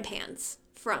bread pans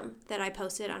from that I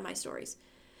posted on my stories.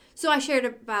 So I shared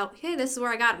about, hey, this is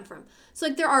where I got them from. So,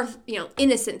 like, there are,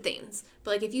 innocent things.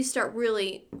 But, like, if you start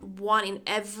really wanting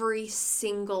every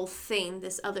single thing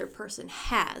this other person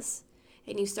has,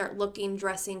 and you start looking,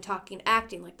 dressing, talking,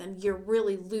 acting like them, you're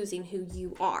really losing who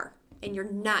you are. And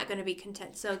you're not going to be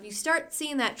content. So if you start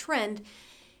seeing that trend,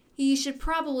 you should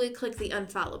probably click the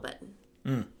unfollow button.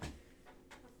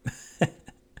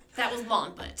 That was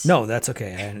long, but... No, that's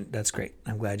okay. And that's great.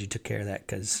 I'm glad you took care of that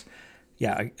because,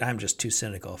 yeah, I'm just too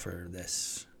cynical for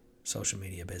this social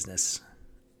media business.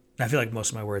 I feel like most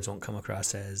of my words won't come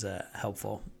across as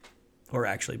helpful or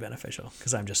actually beneficial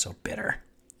because I'm just so bitter.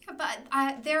 Yeah,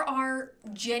 but there are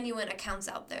genuine accounts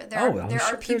out there. There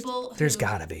are people There's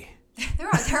got to be. There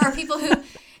are people who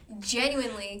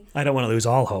genuinely... I don't want to lose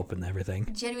all hope and everything.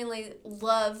 Genuinely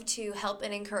love to help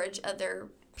and encourage other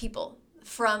people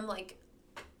from like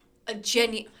I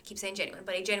keep saying genuine,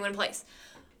 but a genuine place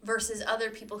versus other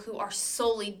people who are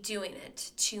solely doing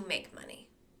it to make money.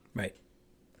 Right.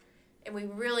 And we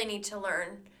really need to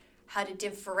learn how to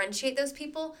differentiate those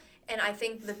people. And I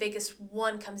think the biggest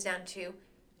one comes down to,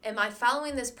 am I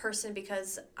following this person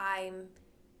because I'm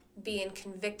being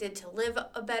convicted to live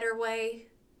a better way,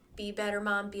 be a better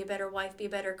mom, be a better wife, be a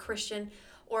better Christian?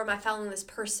 Or am I following this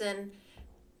person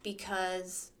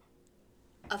because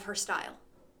of her style,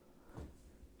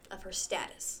 of her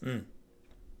status?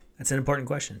 That's an important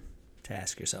question to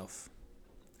ask yourself.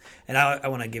 And I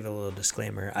want to give a little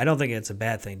disclaimer. I don't think it's a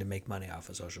bad thing to make money off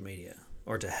of social media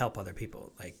or to help other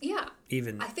people. I think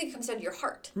it comes down to your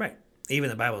heart. Right. Even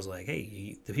the Bible's like,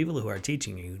 hey, the people who are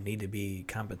teaching you need to be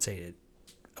compensated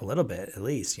a little bit, at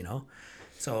least, you know?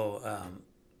 So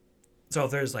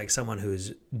if there's like someone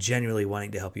who's genuinely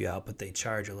wanting to help you out, but they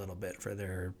charge a little bit for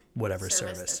their whatever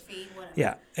service. Fee, whatever.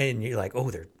 Yeah. And you're like,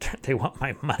 oh, they want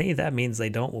my money? That means they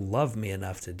don't love me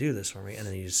enough to do this for me. And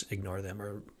then you just ignore them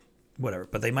or whatever.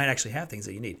 But they might actually have things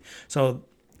that you need. So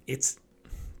it's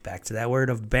back to that word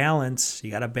of balance.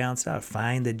 You got to balance it out.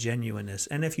 Find the genuineness.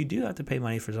 And if you do have to pay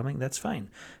money for something, that's fine.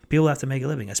 People have to make a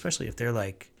living, especially if they're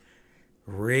like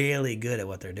really good at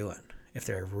what they're doing. If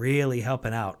they're really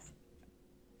helping out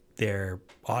their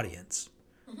audience,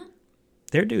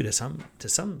 they're due to some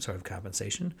sort of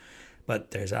compensation.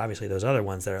 But there's obviously those other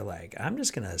ones that are like, I'm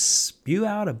just going to spew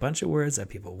out a bunch of words that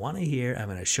people want to hear. I'm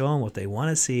going to show them what they want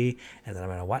to see, and then I'm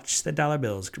going to watch the dollar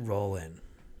bills roll in.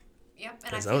 Yep.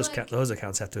 Because those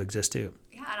accounts have to exist too.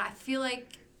 Yeah, and I feel like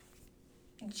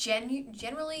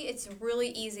generally it's really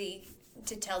easy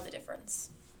to tell the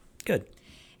difference. Good.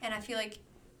 And I feel like...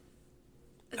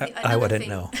 I wouldn't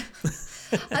know.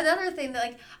 Another thing that,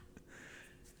 like...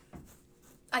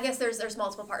 I guess there's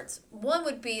multiple parts. One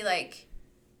would be like,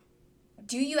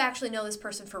 do you actually know this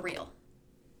person for real?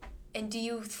 And do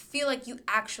you feel like you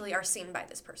actually are seen by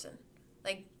this person?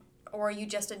 Like, or are you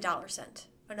just a dollar cent,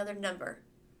 another number?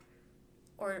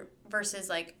 Or versus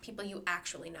like people you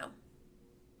actually know,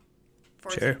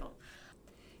 for example.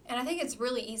 And I think it's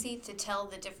really easy to tell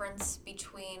the difference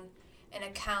between an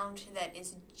account that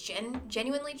is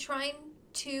genuinely trying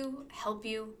to help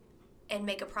you and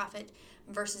make a profit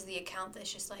versus the account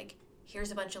that's just like,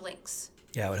 here's a bunch of links.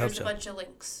 Yeah, I would hope so. Here's a bunch of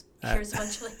links. Here's a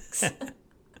bunch of links.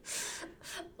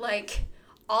 Like,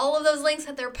 all of those links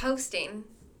that they're posting,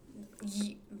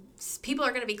 people are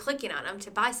going to be clicking on them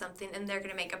to buy something, and they're going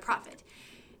to make a profit.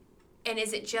 And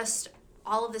is it just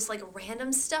all of this, like,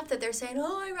 random stuff that they're saying,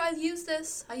 oh, I use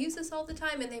this all the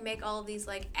time, and they make all of these,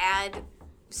 like, ad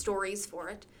stories for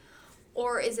it?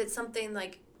 Or is it something,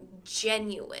 like,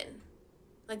 genuine?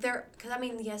 Like, because, I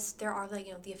mean, yes, there are, like,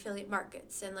 you know, the affiliate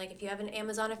markets. And, like, if you have an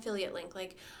Amazon affiliate link,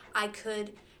 like, I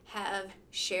could have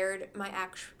shared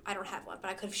I don't have one, but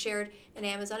I could have shared an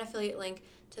Amazon affiliate link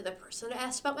to the person who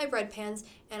asked about my bread pans,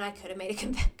 and I could have made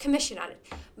a commission on it.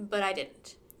 But I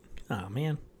didn't. Oh,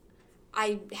 man.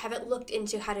 I haven't looked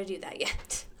into how to do that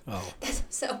yet. Oh.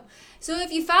 So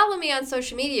if you follow me on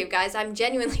social media, guys, I'm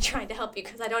genuinely trying to help you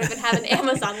because I don't even have an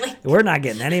Amazon link. We're not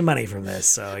getting any money from this,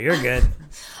 so you're good.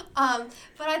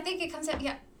 But I think it comes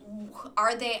down,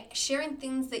 are they sharing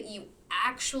things that you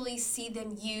actually see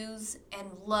them use and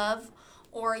love,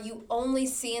 or are you only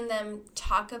seeing them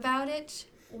talk about it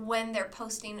when they're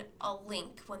posting a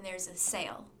link, when there's a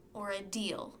sale or a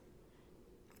deal?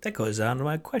 That goes on to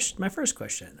my first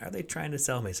question. Are they trying to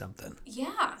sell me something?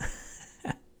 Yeah.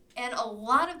 And a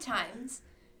lot of times,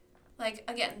 like,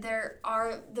 again,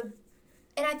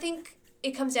 and I think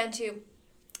it comes down to,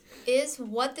 is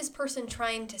what this person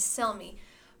trying to sell me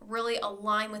really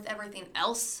align with everything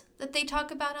else that they talk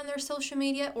about on their social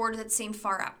media, or does it seem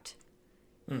far out?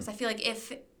 Because I feel like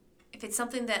if it's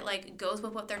something that, like, goes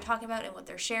with what they're talking about and what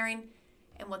they're sharing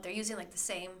and what they're using, like the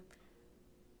same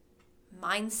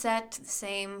mindset, the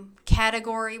same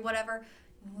category, whatever,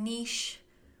 niche,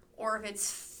 or if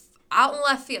it's out in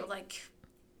left field, like,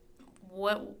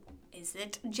 what is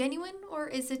it genuine or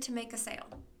is it to make a sale?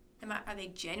 Are they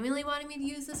genuinely wanting me to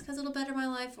use this because it'll better my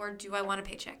life, or do I want a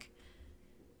paycheck?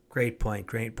 Great point.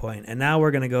 And now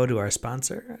we're going to go to our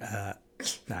sponsor.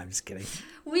 No, I'm just kidding.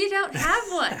 We don't have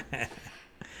one.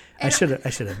 I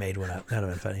should have made one up. That would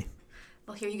have been funny.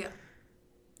 Well, here you go.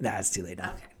 Nah, it's too late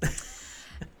now.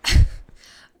 Okay.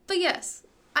 But yes,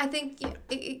 I think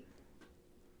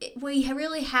we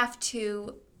really have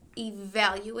to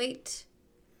evaluate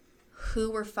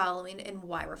who we're following and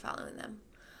why we're following them.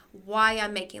 Why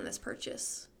I'm making this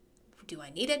purchase. Do I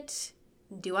need it?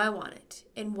 Do I want it?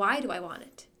 And why do I want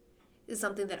it? Is it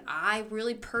something that I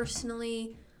really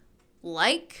personally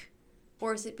like?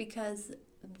 Or is it because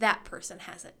that person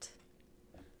has it?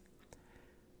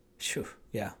 Phew,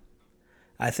 yeah.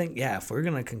 I think, if we're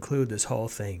going to conclude this whole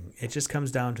thing, it just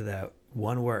comes down to that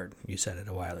one word. You said it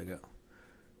a while ago.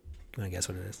 You want to guess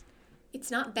what it is?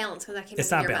 It's not balance because that came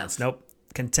It's out of not your balance. mouth. Nope.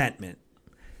 Contentment.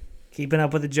 Keeping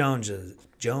up with the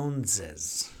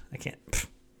Joneses. I can't.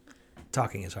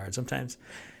 Talking is hard sometimes.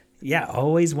 Yeah,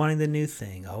 always wanting the new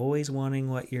thing. Always wanting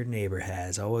what your neighbor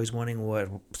has. Always wanting what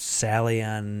Sally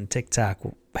on TikTok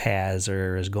has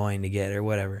or is going to get or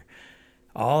whatever.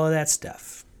 All of that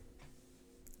stuff.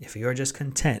 If you're just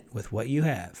content with what you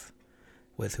have,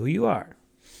 with who you are,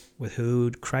 with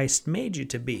who Christ made you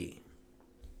to be,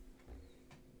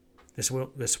 this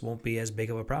won't be as big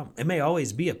of a problem. It may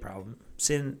always be a problem.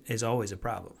 Sin is always a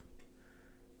problem.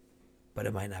 But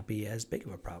it might not be as big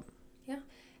of a problem. Yeah.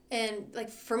 And like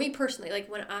for me personally,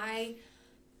 like when I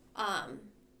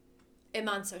am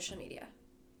on social media,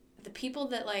 the people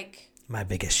that like... My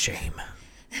biggest shame.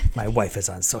 My wife is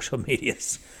on social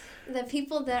medias. The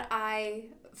people that I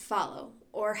follow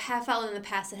or have followed in the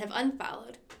past and have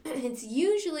unfollowed, it's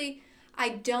usually I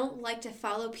don't like to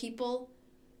follow people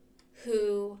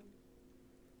who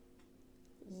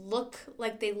look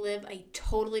like they live a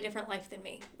totally different life than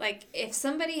me. Like if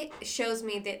somebody shows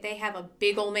me that they have a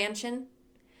big old mansion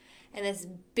and this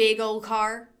big old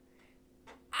car,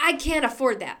 I can't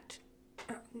afford that.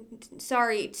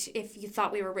 Sorry if you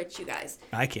thought we were rich, you guys.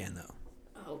 I can, though.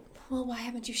 Oh, well, why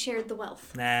haven't you shared the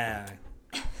wealth? Nah.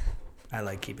 I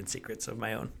like keeping secrets of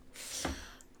my own.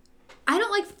 I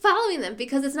don't like following them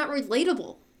because it's not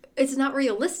relatable. It's not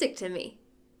realistic to me.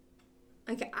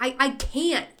 Like, I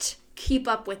can't keep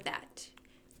up with that.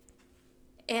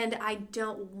 And I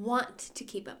don't want to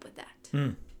keep up with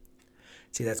that.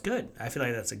 See, that's good. I feel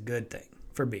like that's a good thing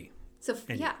for me. So,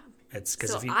 and yeah. It's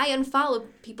because I unfollow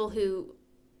people who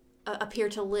appear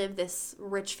to live this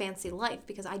rich, fancy life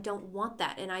because I don't want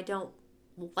that and I don't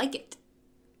like it.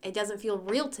 It doesn't feel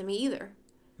real to me either.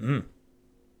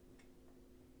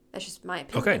 That's just my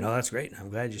opinion. Okay, no, that's great. I'm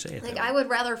glad you say it. Like, I would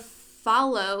rather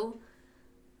follow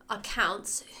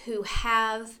accounts who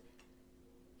have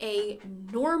a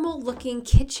normal-looking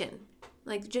kitchen.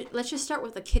 Like, let's just start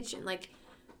with a kitchen. Like,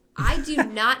 I do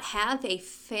not have a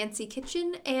fancy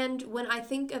kitchen, and when I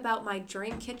think about my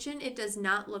dream kitchen, it does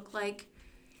not look like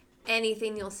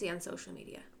anything you'll see on social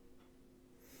media.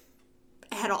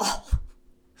 At all.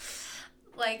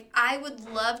 Like, I would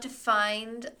love to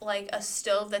find, like, a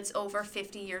stove that's over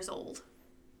 50 years old.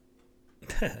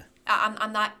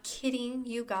 I'm not kidding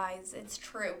you guys. It's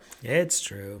true. It's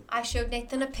true. I showed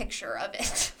Nathan a picture of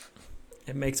it.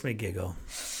 It makes me giggle.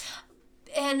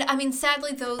 And, I mean,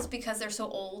 sadly, those, because they're so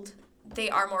old, they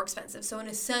are more expensive. So, in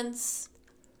a sense,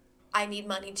 I need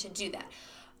money to do that.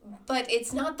 But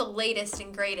it's not the latest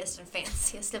and greatest and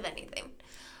fanciest of anything.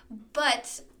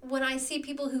 But when I see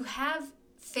people who have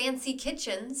fancy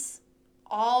kitchens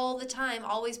all the time,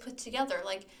 always put together,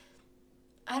 like,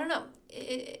 I don't know.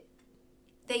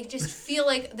 They just feel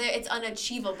like it's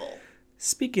unachievable.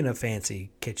 Speaking of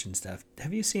fancy kitchen stuff,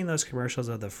 have you seen those commercials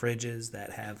of the fridges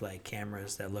that have like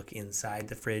cameras that look inside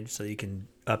the fridge so you can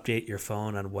update your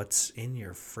phone on what's in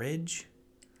your fridge?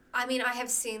 I mean, I have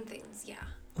seen things, yeah.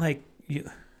 Like,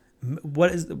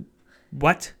 what?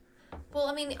 Well,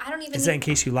 I mean, I don't even... Is that in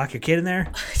case you lock your kid in there?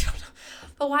 I don't know.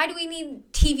 But why do we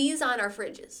need TVs on our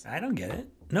fridges? I don't get it.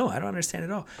 No, I don't understand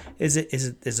at all. Is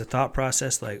a thought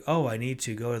process like, oh, I need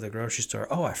to go to the grocery store.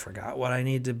 Oh, I forgot what I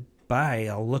need to buy.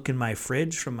 I'll look in my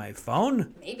fridge from my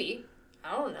phone? Maybe.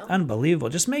 I don't know. Unbelievable.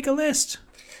 Just make a list.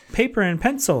 Paper and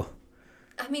pencil.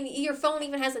 I mean, your phone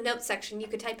even has a notes section. You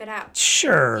could type it out.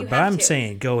 Sure, but I'm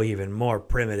saying go even more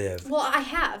primitive. Well, I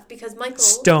have, because Michael...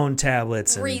 Stone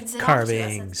tablets and reads it carvings. Off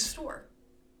to us at the store.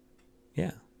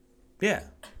 Yeah. Yeah.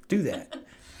 Do that.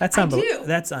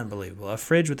 That's unbelievable. A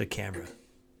fridge with a camera.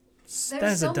 That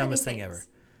is the dumbest thing ever.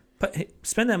 But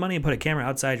spend that money and put a camera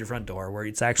outside your front door where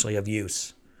it's actually of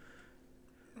use.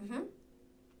 Mm-hmm.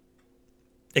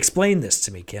 Explain this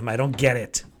to me, Kim. I don't get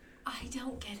it. I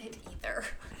don't get it either.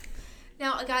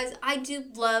 Now, guys, I do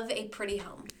love a pretty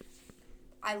home.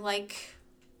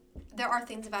 There are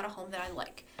things about a home that I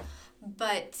like.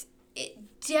 But it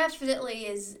definitely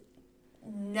is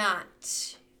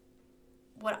not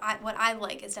what I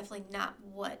like is definitely not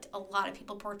what a lot of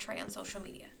people portray on social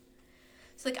media.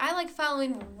 So like I like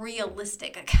following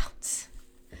realistic accounts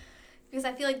because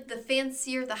I feel like the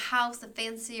fancier the house, the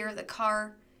fancier the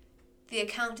car, the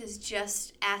account is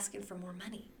just asking for more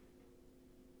money.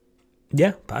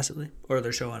 Yeah, possibly, or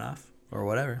they're showing off or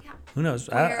whatever. Yeah. Who knows?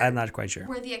 I'm not quite sure.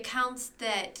 Where the accounts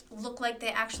that look like they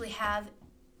actually have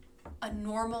a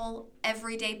normal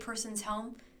everyday person's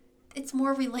home, it's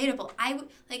more relatable.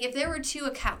 Like if there were two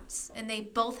accounts and they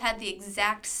both had the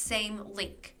exact same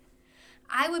link,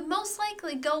 I would most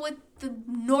likely go with the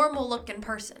normal looking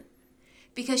person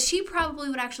because she probably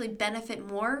would actually benefit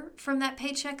more from that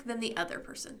paycheck than the other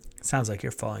person. Sounds like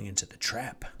you're falling into the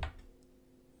trap.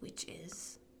 Which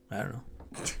is? I don't know.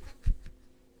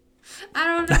 I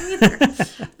don't know either.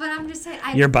 But I'm just saying.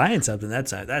 You're buying something.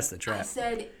 That's the trap. I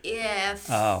said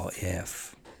if. Oh,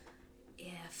 if.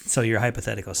 So your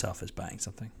hypothetical self is buying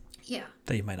something. Yeah.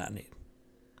 That you might not need.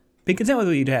 Be content with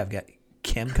what you have,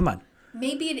 Kim. Come on.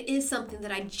 Maybe it is something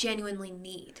that I genuinely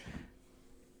need.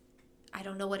 I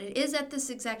don't know what it is at this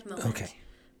exact moment. Okay.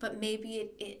 But maybe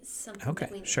it is something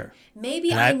that we need. Sure.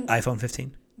 Maybe iPhone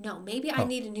 15? No, maybe I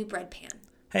need a new bread pan.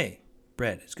 Hey,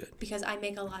 bread is good. Because I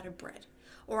make a lot of bread.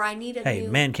 Or I need Hey,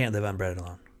 man can't live on bread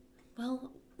alone.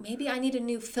 Well, maybe I need a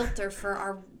new filter for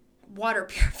our water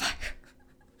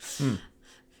purifier.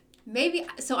 Maybe,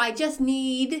 so I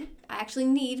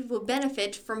actually will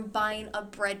benefit from buying a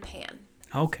bread pan.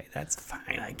 Okay, that's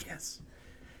fine, I guess.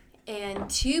 And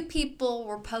two people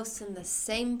were posting the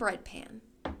same bread pan.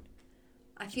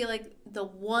 I feel like the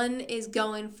one is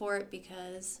going for it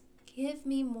because give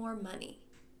me more money,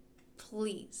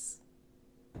 please.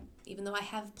 Even though I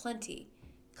have plenty,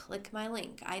 click my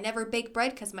link. I never bake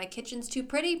bread because my kitchen's too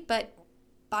pretty, but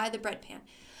buy the bread pan.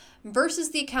 Versus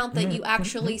the account that you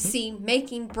actually see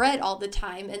making bread all the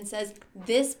time and says,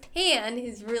 this pan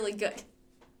is really good.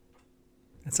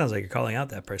 That sounds like you're calling out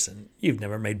that person. You've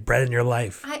never made bread in your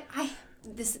life.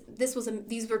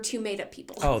 These were two made up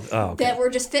people. Oh, okay. That were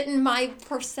just fitting my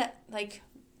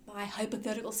my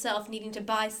hypothetical self needing to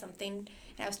buy something.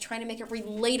 And I was trying to make it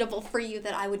relatable for you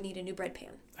that I would need a new bread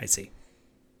pan. I see.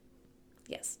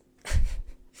 Yes.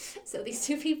 So these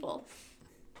two people.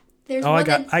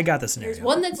 I got the scenario. There's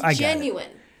one that's genuine.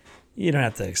 You don't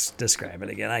have to describe it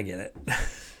again. I get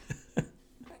it.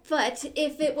 But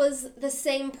if it was the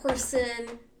same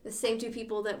person, the same two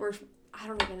people that were, I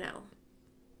don't even know,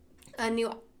 a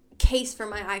new case for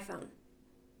my iPhone.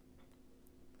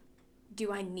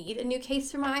 Do I need a new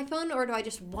case for my iPhone or do I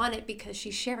just want it because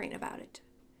she's sharing about it?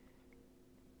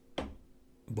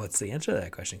 What's the answer to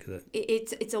that question? Cause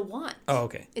it's a want. Oh,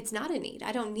 okay. It's not a need.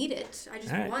 I don't need it. I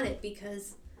just want it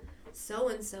because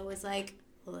so-and-so is like,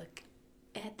 look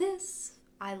at this.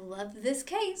 I love this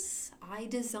case. I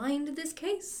designed this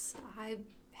case. I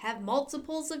have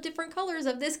multiples of different colors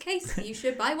of this case. You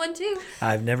should buy one too.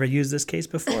 I've never used this case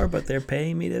before, but they're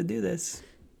paying me to do this.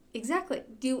 Exactly.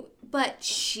 But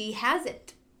she has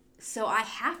it. So I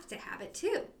have to have it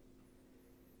too.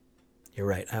 You're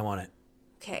right. I want it.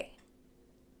 Okay.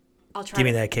 I'll try. Give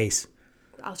me that case.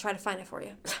 I'll try to find it for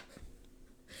you.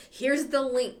 Here's the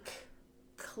link.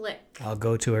 Click. I'll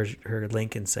go to her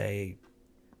link and say,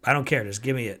 I don't care. Just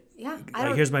give me it. Yeah.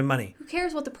 Here's my money. Who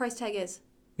cares what the price tag is?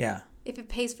 Yeah. If it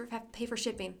pay for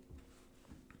shipping.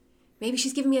 Maybe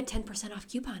she's giving me a 10% off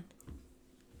coupon.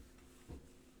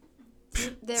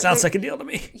 Sounds like a deal to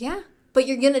me. Yeah. But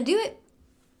you're going to do it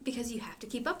because you have to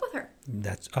keep up with her.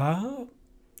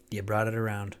 You brought it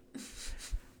around.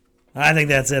 I think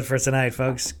that's it for tonight,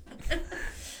 folks.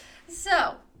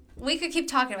 So, we could keep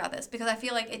talking about this because I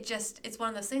feel like it's one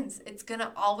of those things. It's going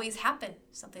to always happen.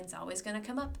 Something's always going to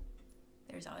come up.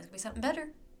 There's always going to be something better.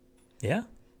 Yeah.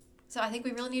 So I think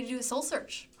we really need to do a soul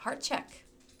search, heart check,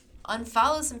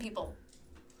 unfollow some people,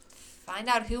 find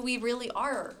out who we really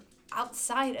are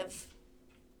outside of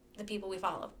the people we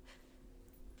follow.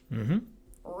 Mm-hmm.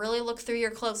 Really look through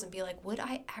your clothes and be like, would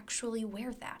I actually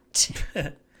wear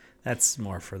that? That's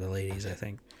more for the ladies, I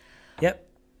think. Yep.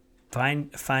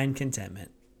 Find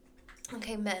contentment.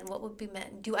 Okay, men. What would be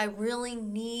men? Do I really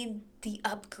need the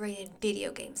upgraded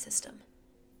video game system?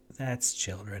 That's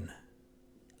children.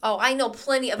 Oh, I know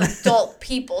plenty of adult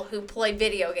people who play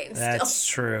video games That's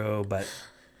true, but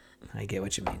I get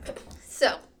what you mean.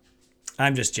 So.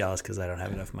 I'm just jealous because I don't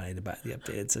have enough money to buy the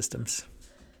updated systems.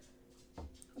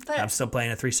 But I'm still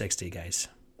playing a 360, guys.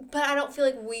 But I don't feel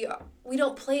like we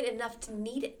don't play it enough to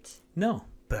need it. No,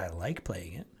 but I like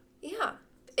playing it. Yeah.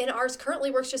 And ours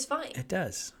currently works just fine. It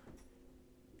does.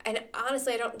 And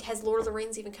honestly, has Lord of the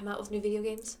Rings even come out with new video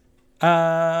games?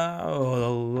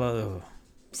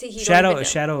 See, Shadow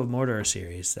of Mordor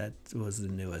series. That was the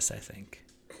newest, I think.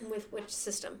 With which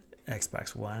system?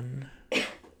 Xbox One.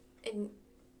 And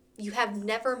you have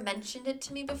never mentioned it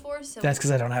to me before, so... That's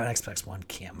because I don't have an Xbox One,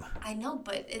 Kim. I know,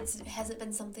 but has it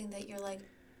been something that you're like,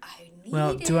 I need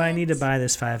Well, it? do I need to buy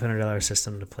this $500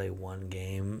 system to play one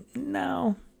game?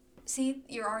 No. See,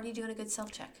 you're already doing a good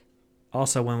self-check.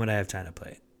 Also, when would I have time to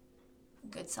play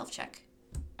it? Good self-check.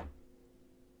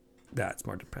 That's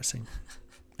more depressing.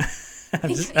 I'm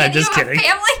just kidding.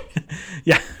 Family?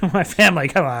 Yeah, my family.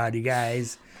 Come on, you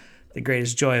guys. The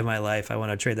greatest joy of my life. I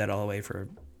want to trade that all away for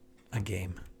a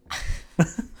game.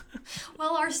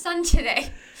 Well, our son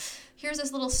today. Here's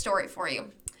this little story for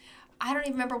you. I don't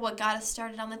even remember what got us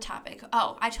started on the topic.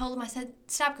 Oh, I told him, I said,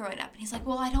 stop growing up. And he's like,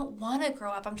 well, I don't want to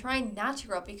grow up. I'm trying not to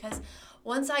grow up because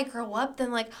once I grow up,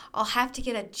 then like I'll have to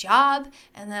get a job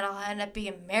and then I'll end up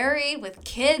being married with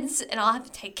kids and I'll have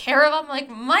to take care of them. I'm like,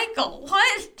 Michael,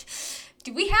 what?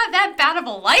 Do we have that bad of a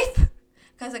life?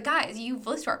 Because guys, you've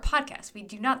listened to our podcast. We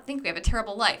do not think we have a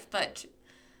terrible life, but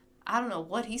I don't know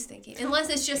what he's thinking.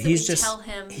 Unless it's just that we tell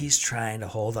him. He's trying to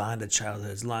hold on to childhood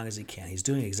as long as he can. He's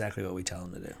doing exactly what we tell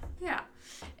him to do. Yeah.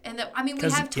 And we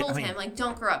have told him, like,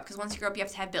 don't grow up because once you grow up, you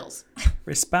have to have bills.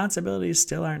 Responsibilities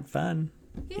still aren't fun.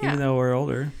 Yeah. Even though we're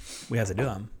older, we have to do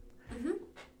them. Mm-hmm.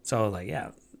 So, like,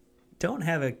 yeah, don't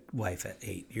have a wife at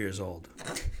 8 years old.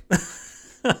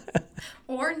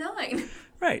 Or 9.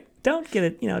 Right. Don't get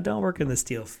it. Don't work in the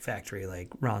steel factory like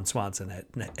Ron Swanson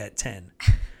at 10.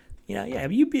 Yeah,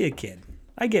 you be a kid.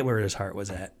 I get where his heart was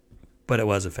at, but it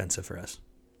was offensive for us.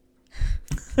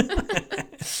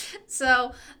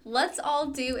 So let's all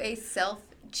do a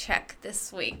self-check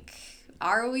this week.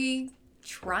 Are we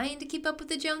trying to keep up with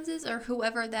the Joneses or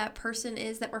whoever that person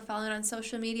is that we're following on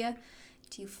social media?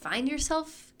 Do you find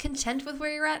yourself content with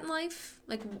where you're at in life?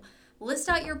 Like, list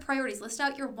out your priorities, list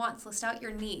out your wants, list out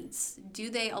your needs. Do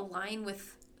they align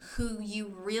with who you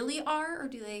really are or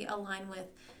do they align with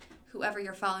whoever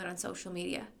you're following on social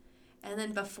media? And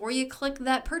then before you click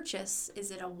that purchase,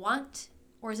 is it a want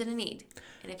or is it a need?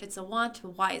 And if it's a want,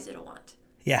 why is it a want?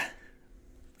 Yeah.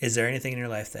 Is there anything in your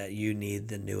life that you need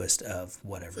the newest of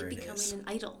whatever it is? Is it becoming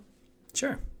an idol?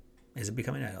 Sure. Is it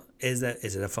becoming an idol? Is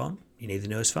it a phone? You need the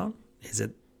newest phone? Is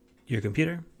it your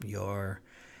computer? Your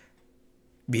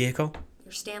vehicle?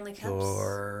 Your Stanley Cups?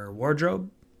 Your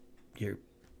wardrobe? You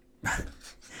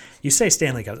say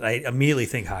Stanley Cups. I immediately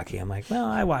think hockey. I'm like, well,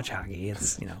 I watch hockey.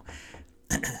 It's,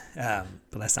 but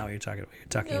that's not what you're talking about. You're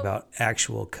talking about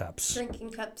actual cups. Drinking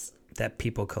cups. That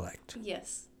people collect.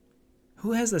 Yes.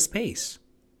 Who has the space?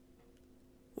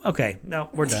 Okay, no,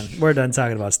 we're done. We're done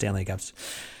talking about Stanley Cups.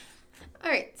 All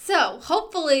right, so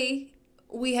hopefully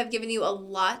we have given you a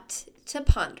lot to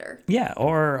ponder. Yeah,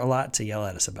 or a lot to yell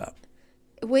at us about.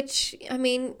 Which,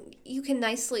 you can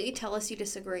nicely tell us you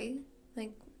disagree.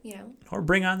 Or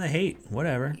bring on the hate,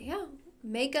 whatever. Yeah,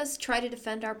 make us try to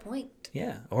defend our point.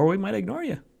 Yeah, or we might ignore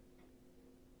you.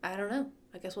 I don't know.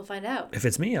 I guess we'll find out. If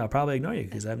it's me, I'll probably ignore you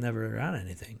because I'm never on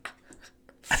anything.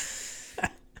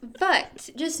 But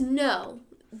just know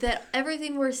that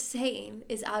everything we're saying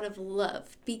is out of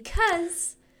love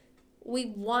because we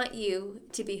want you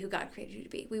to be who God created you to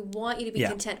be. We want you to be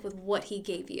content with what He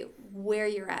gave you, where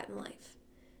you're at in life.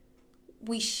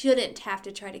 We shouldn't have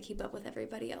to try to keep up with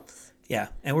everybody else. Yeah,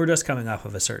 and we're just coming off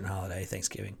of a certain holiday,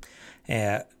 Thanksgiving.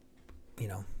 Being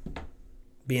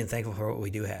thankful for what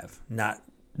we do have, not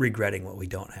regretting what we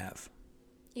don't have.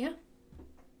 Yeah.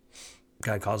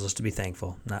 God calls us to be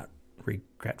thankful, not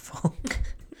regretful.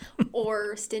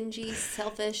 Or stingy,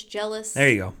 selfish, jealous. There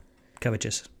you go.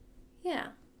 Covetous. Yeah.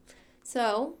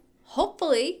 So,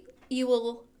 hopefully, you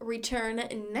will return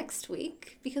next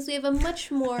week because we have a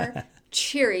much more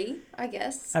cheery, I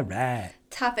guess, all right,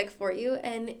 topic for you.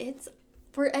 And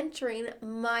we're entering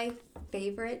my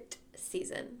favorite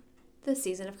season, the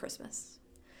season of Christmas.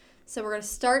 So we're going to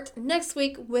start next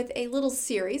week with a little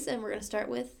series, and we're going to start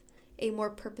with a more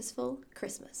purposeful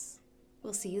Christmas.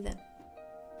 We'll see you then.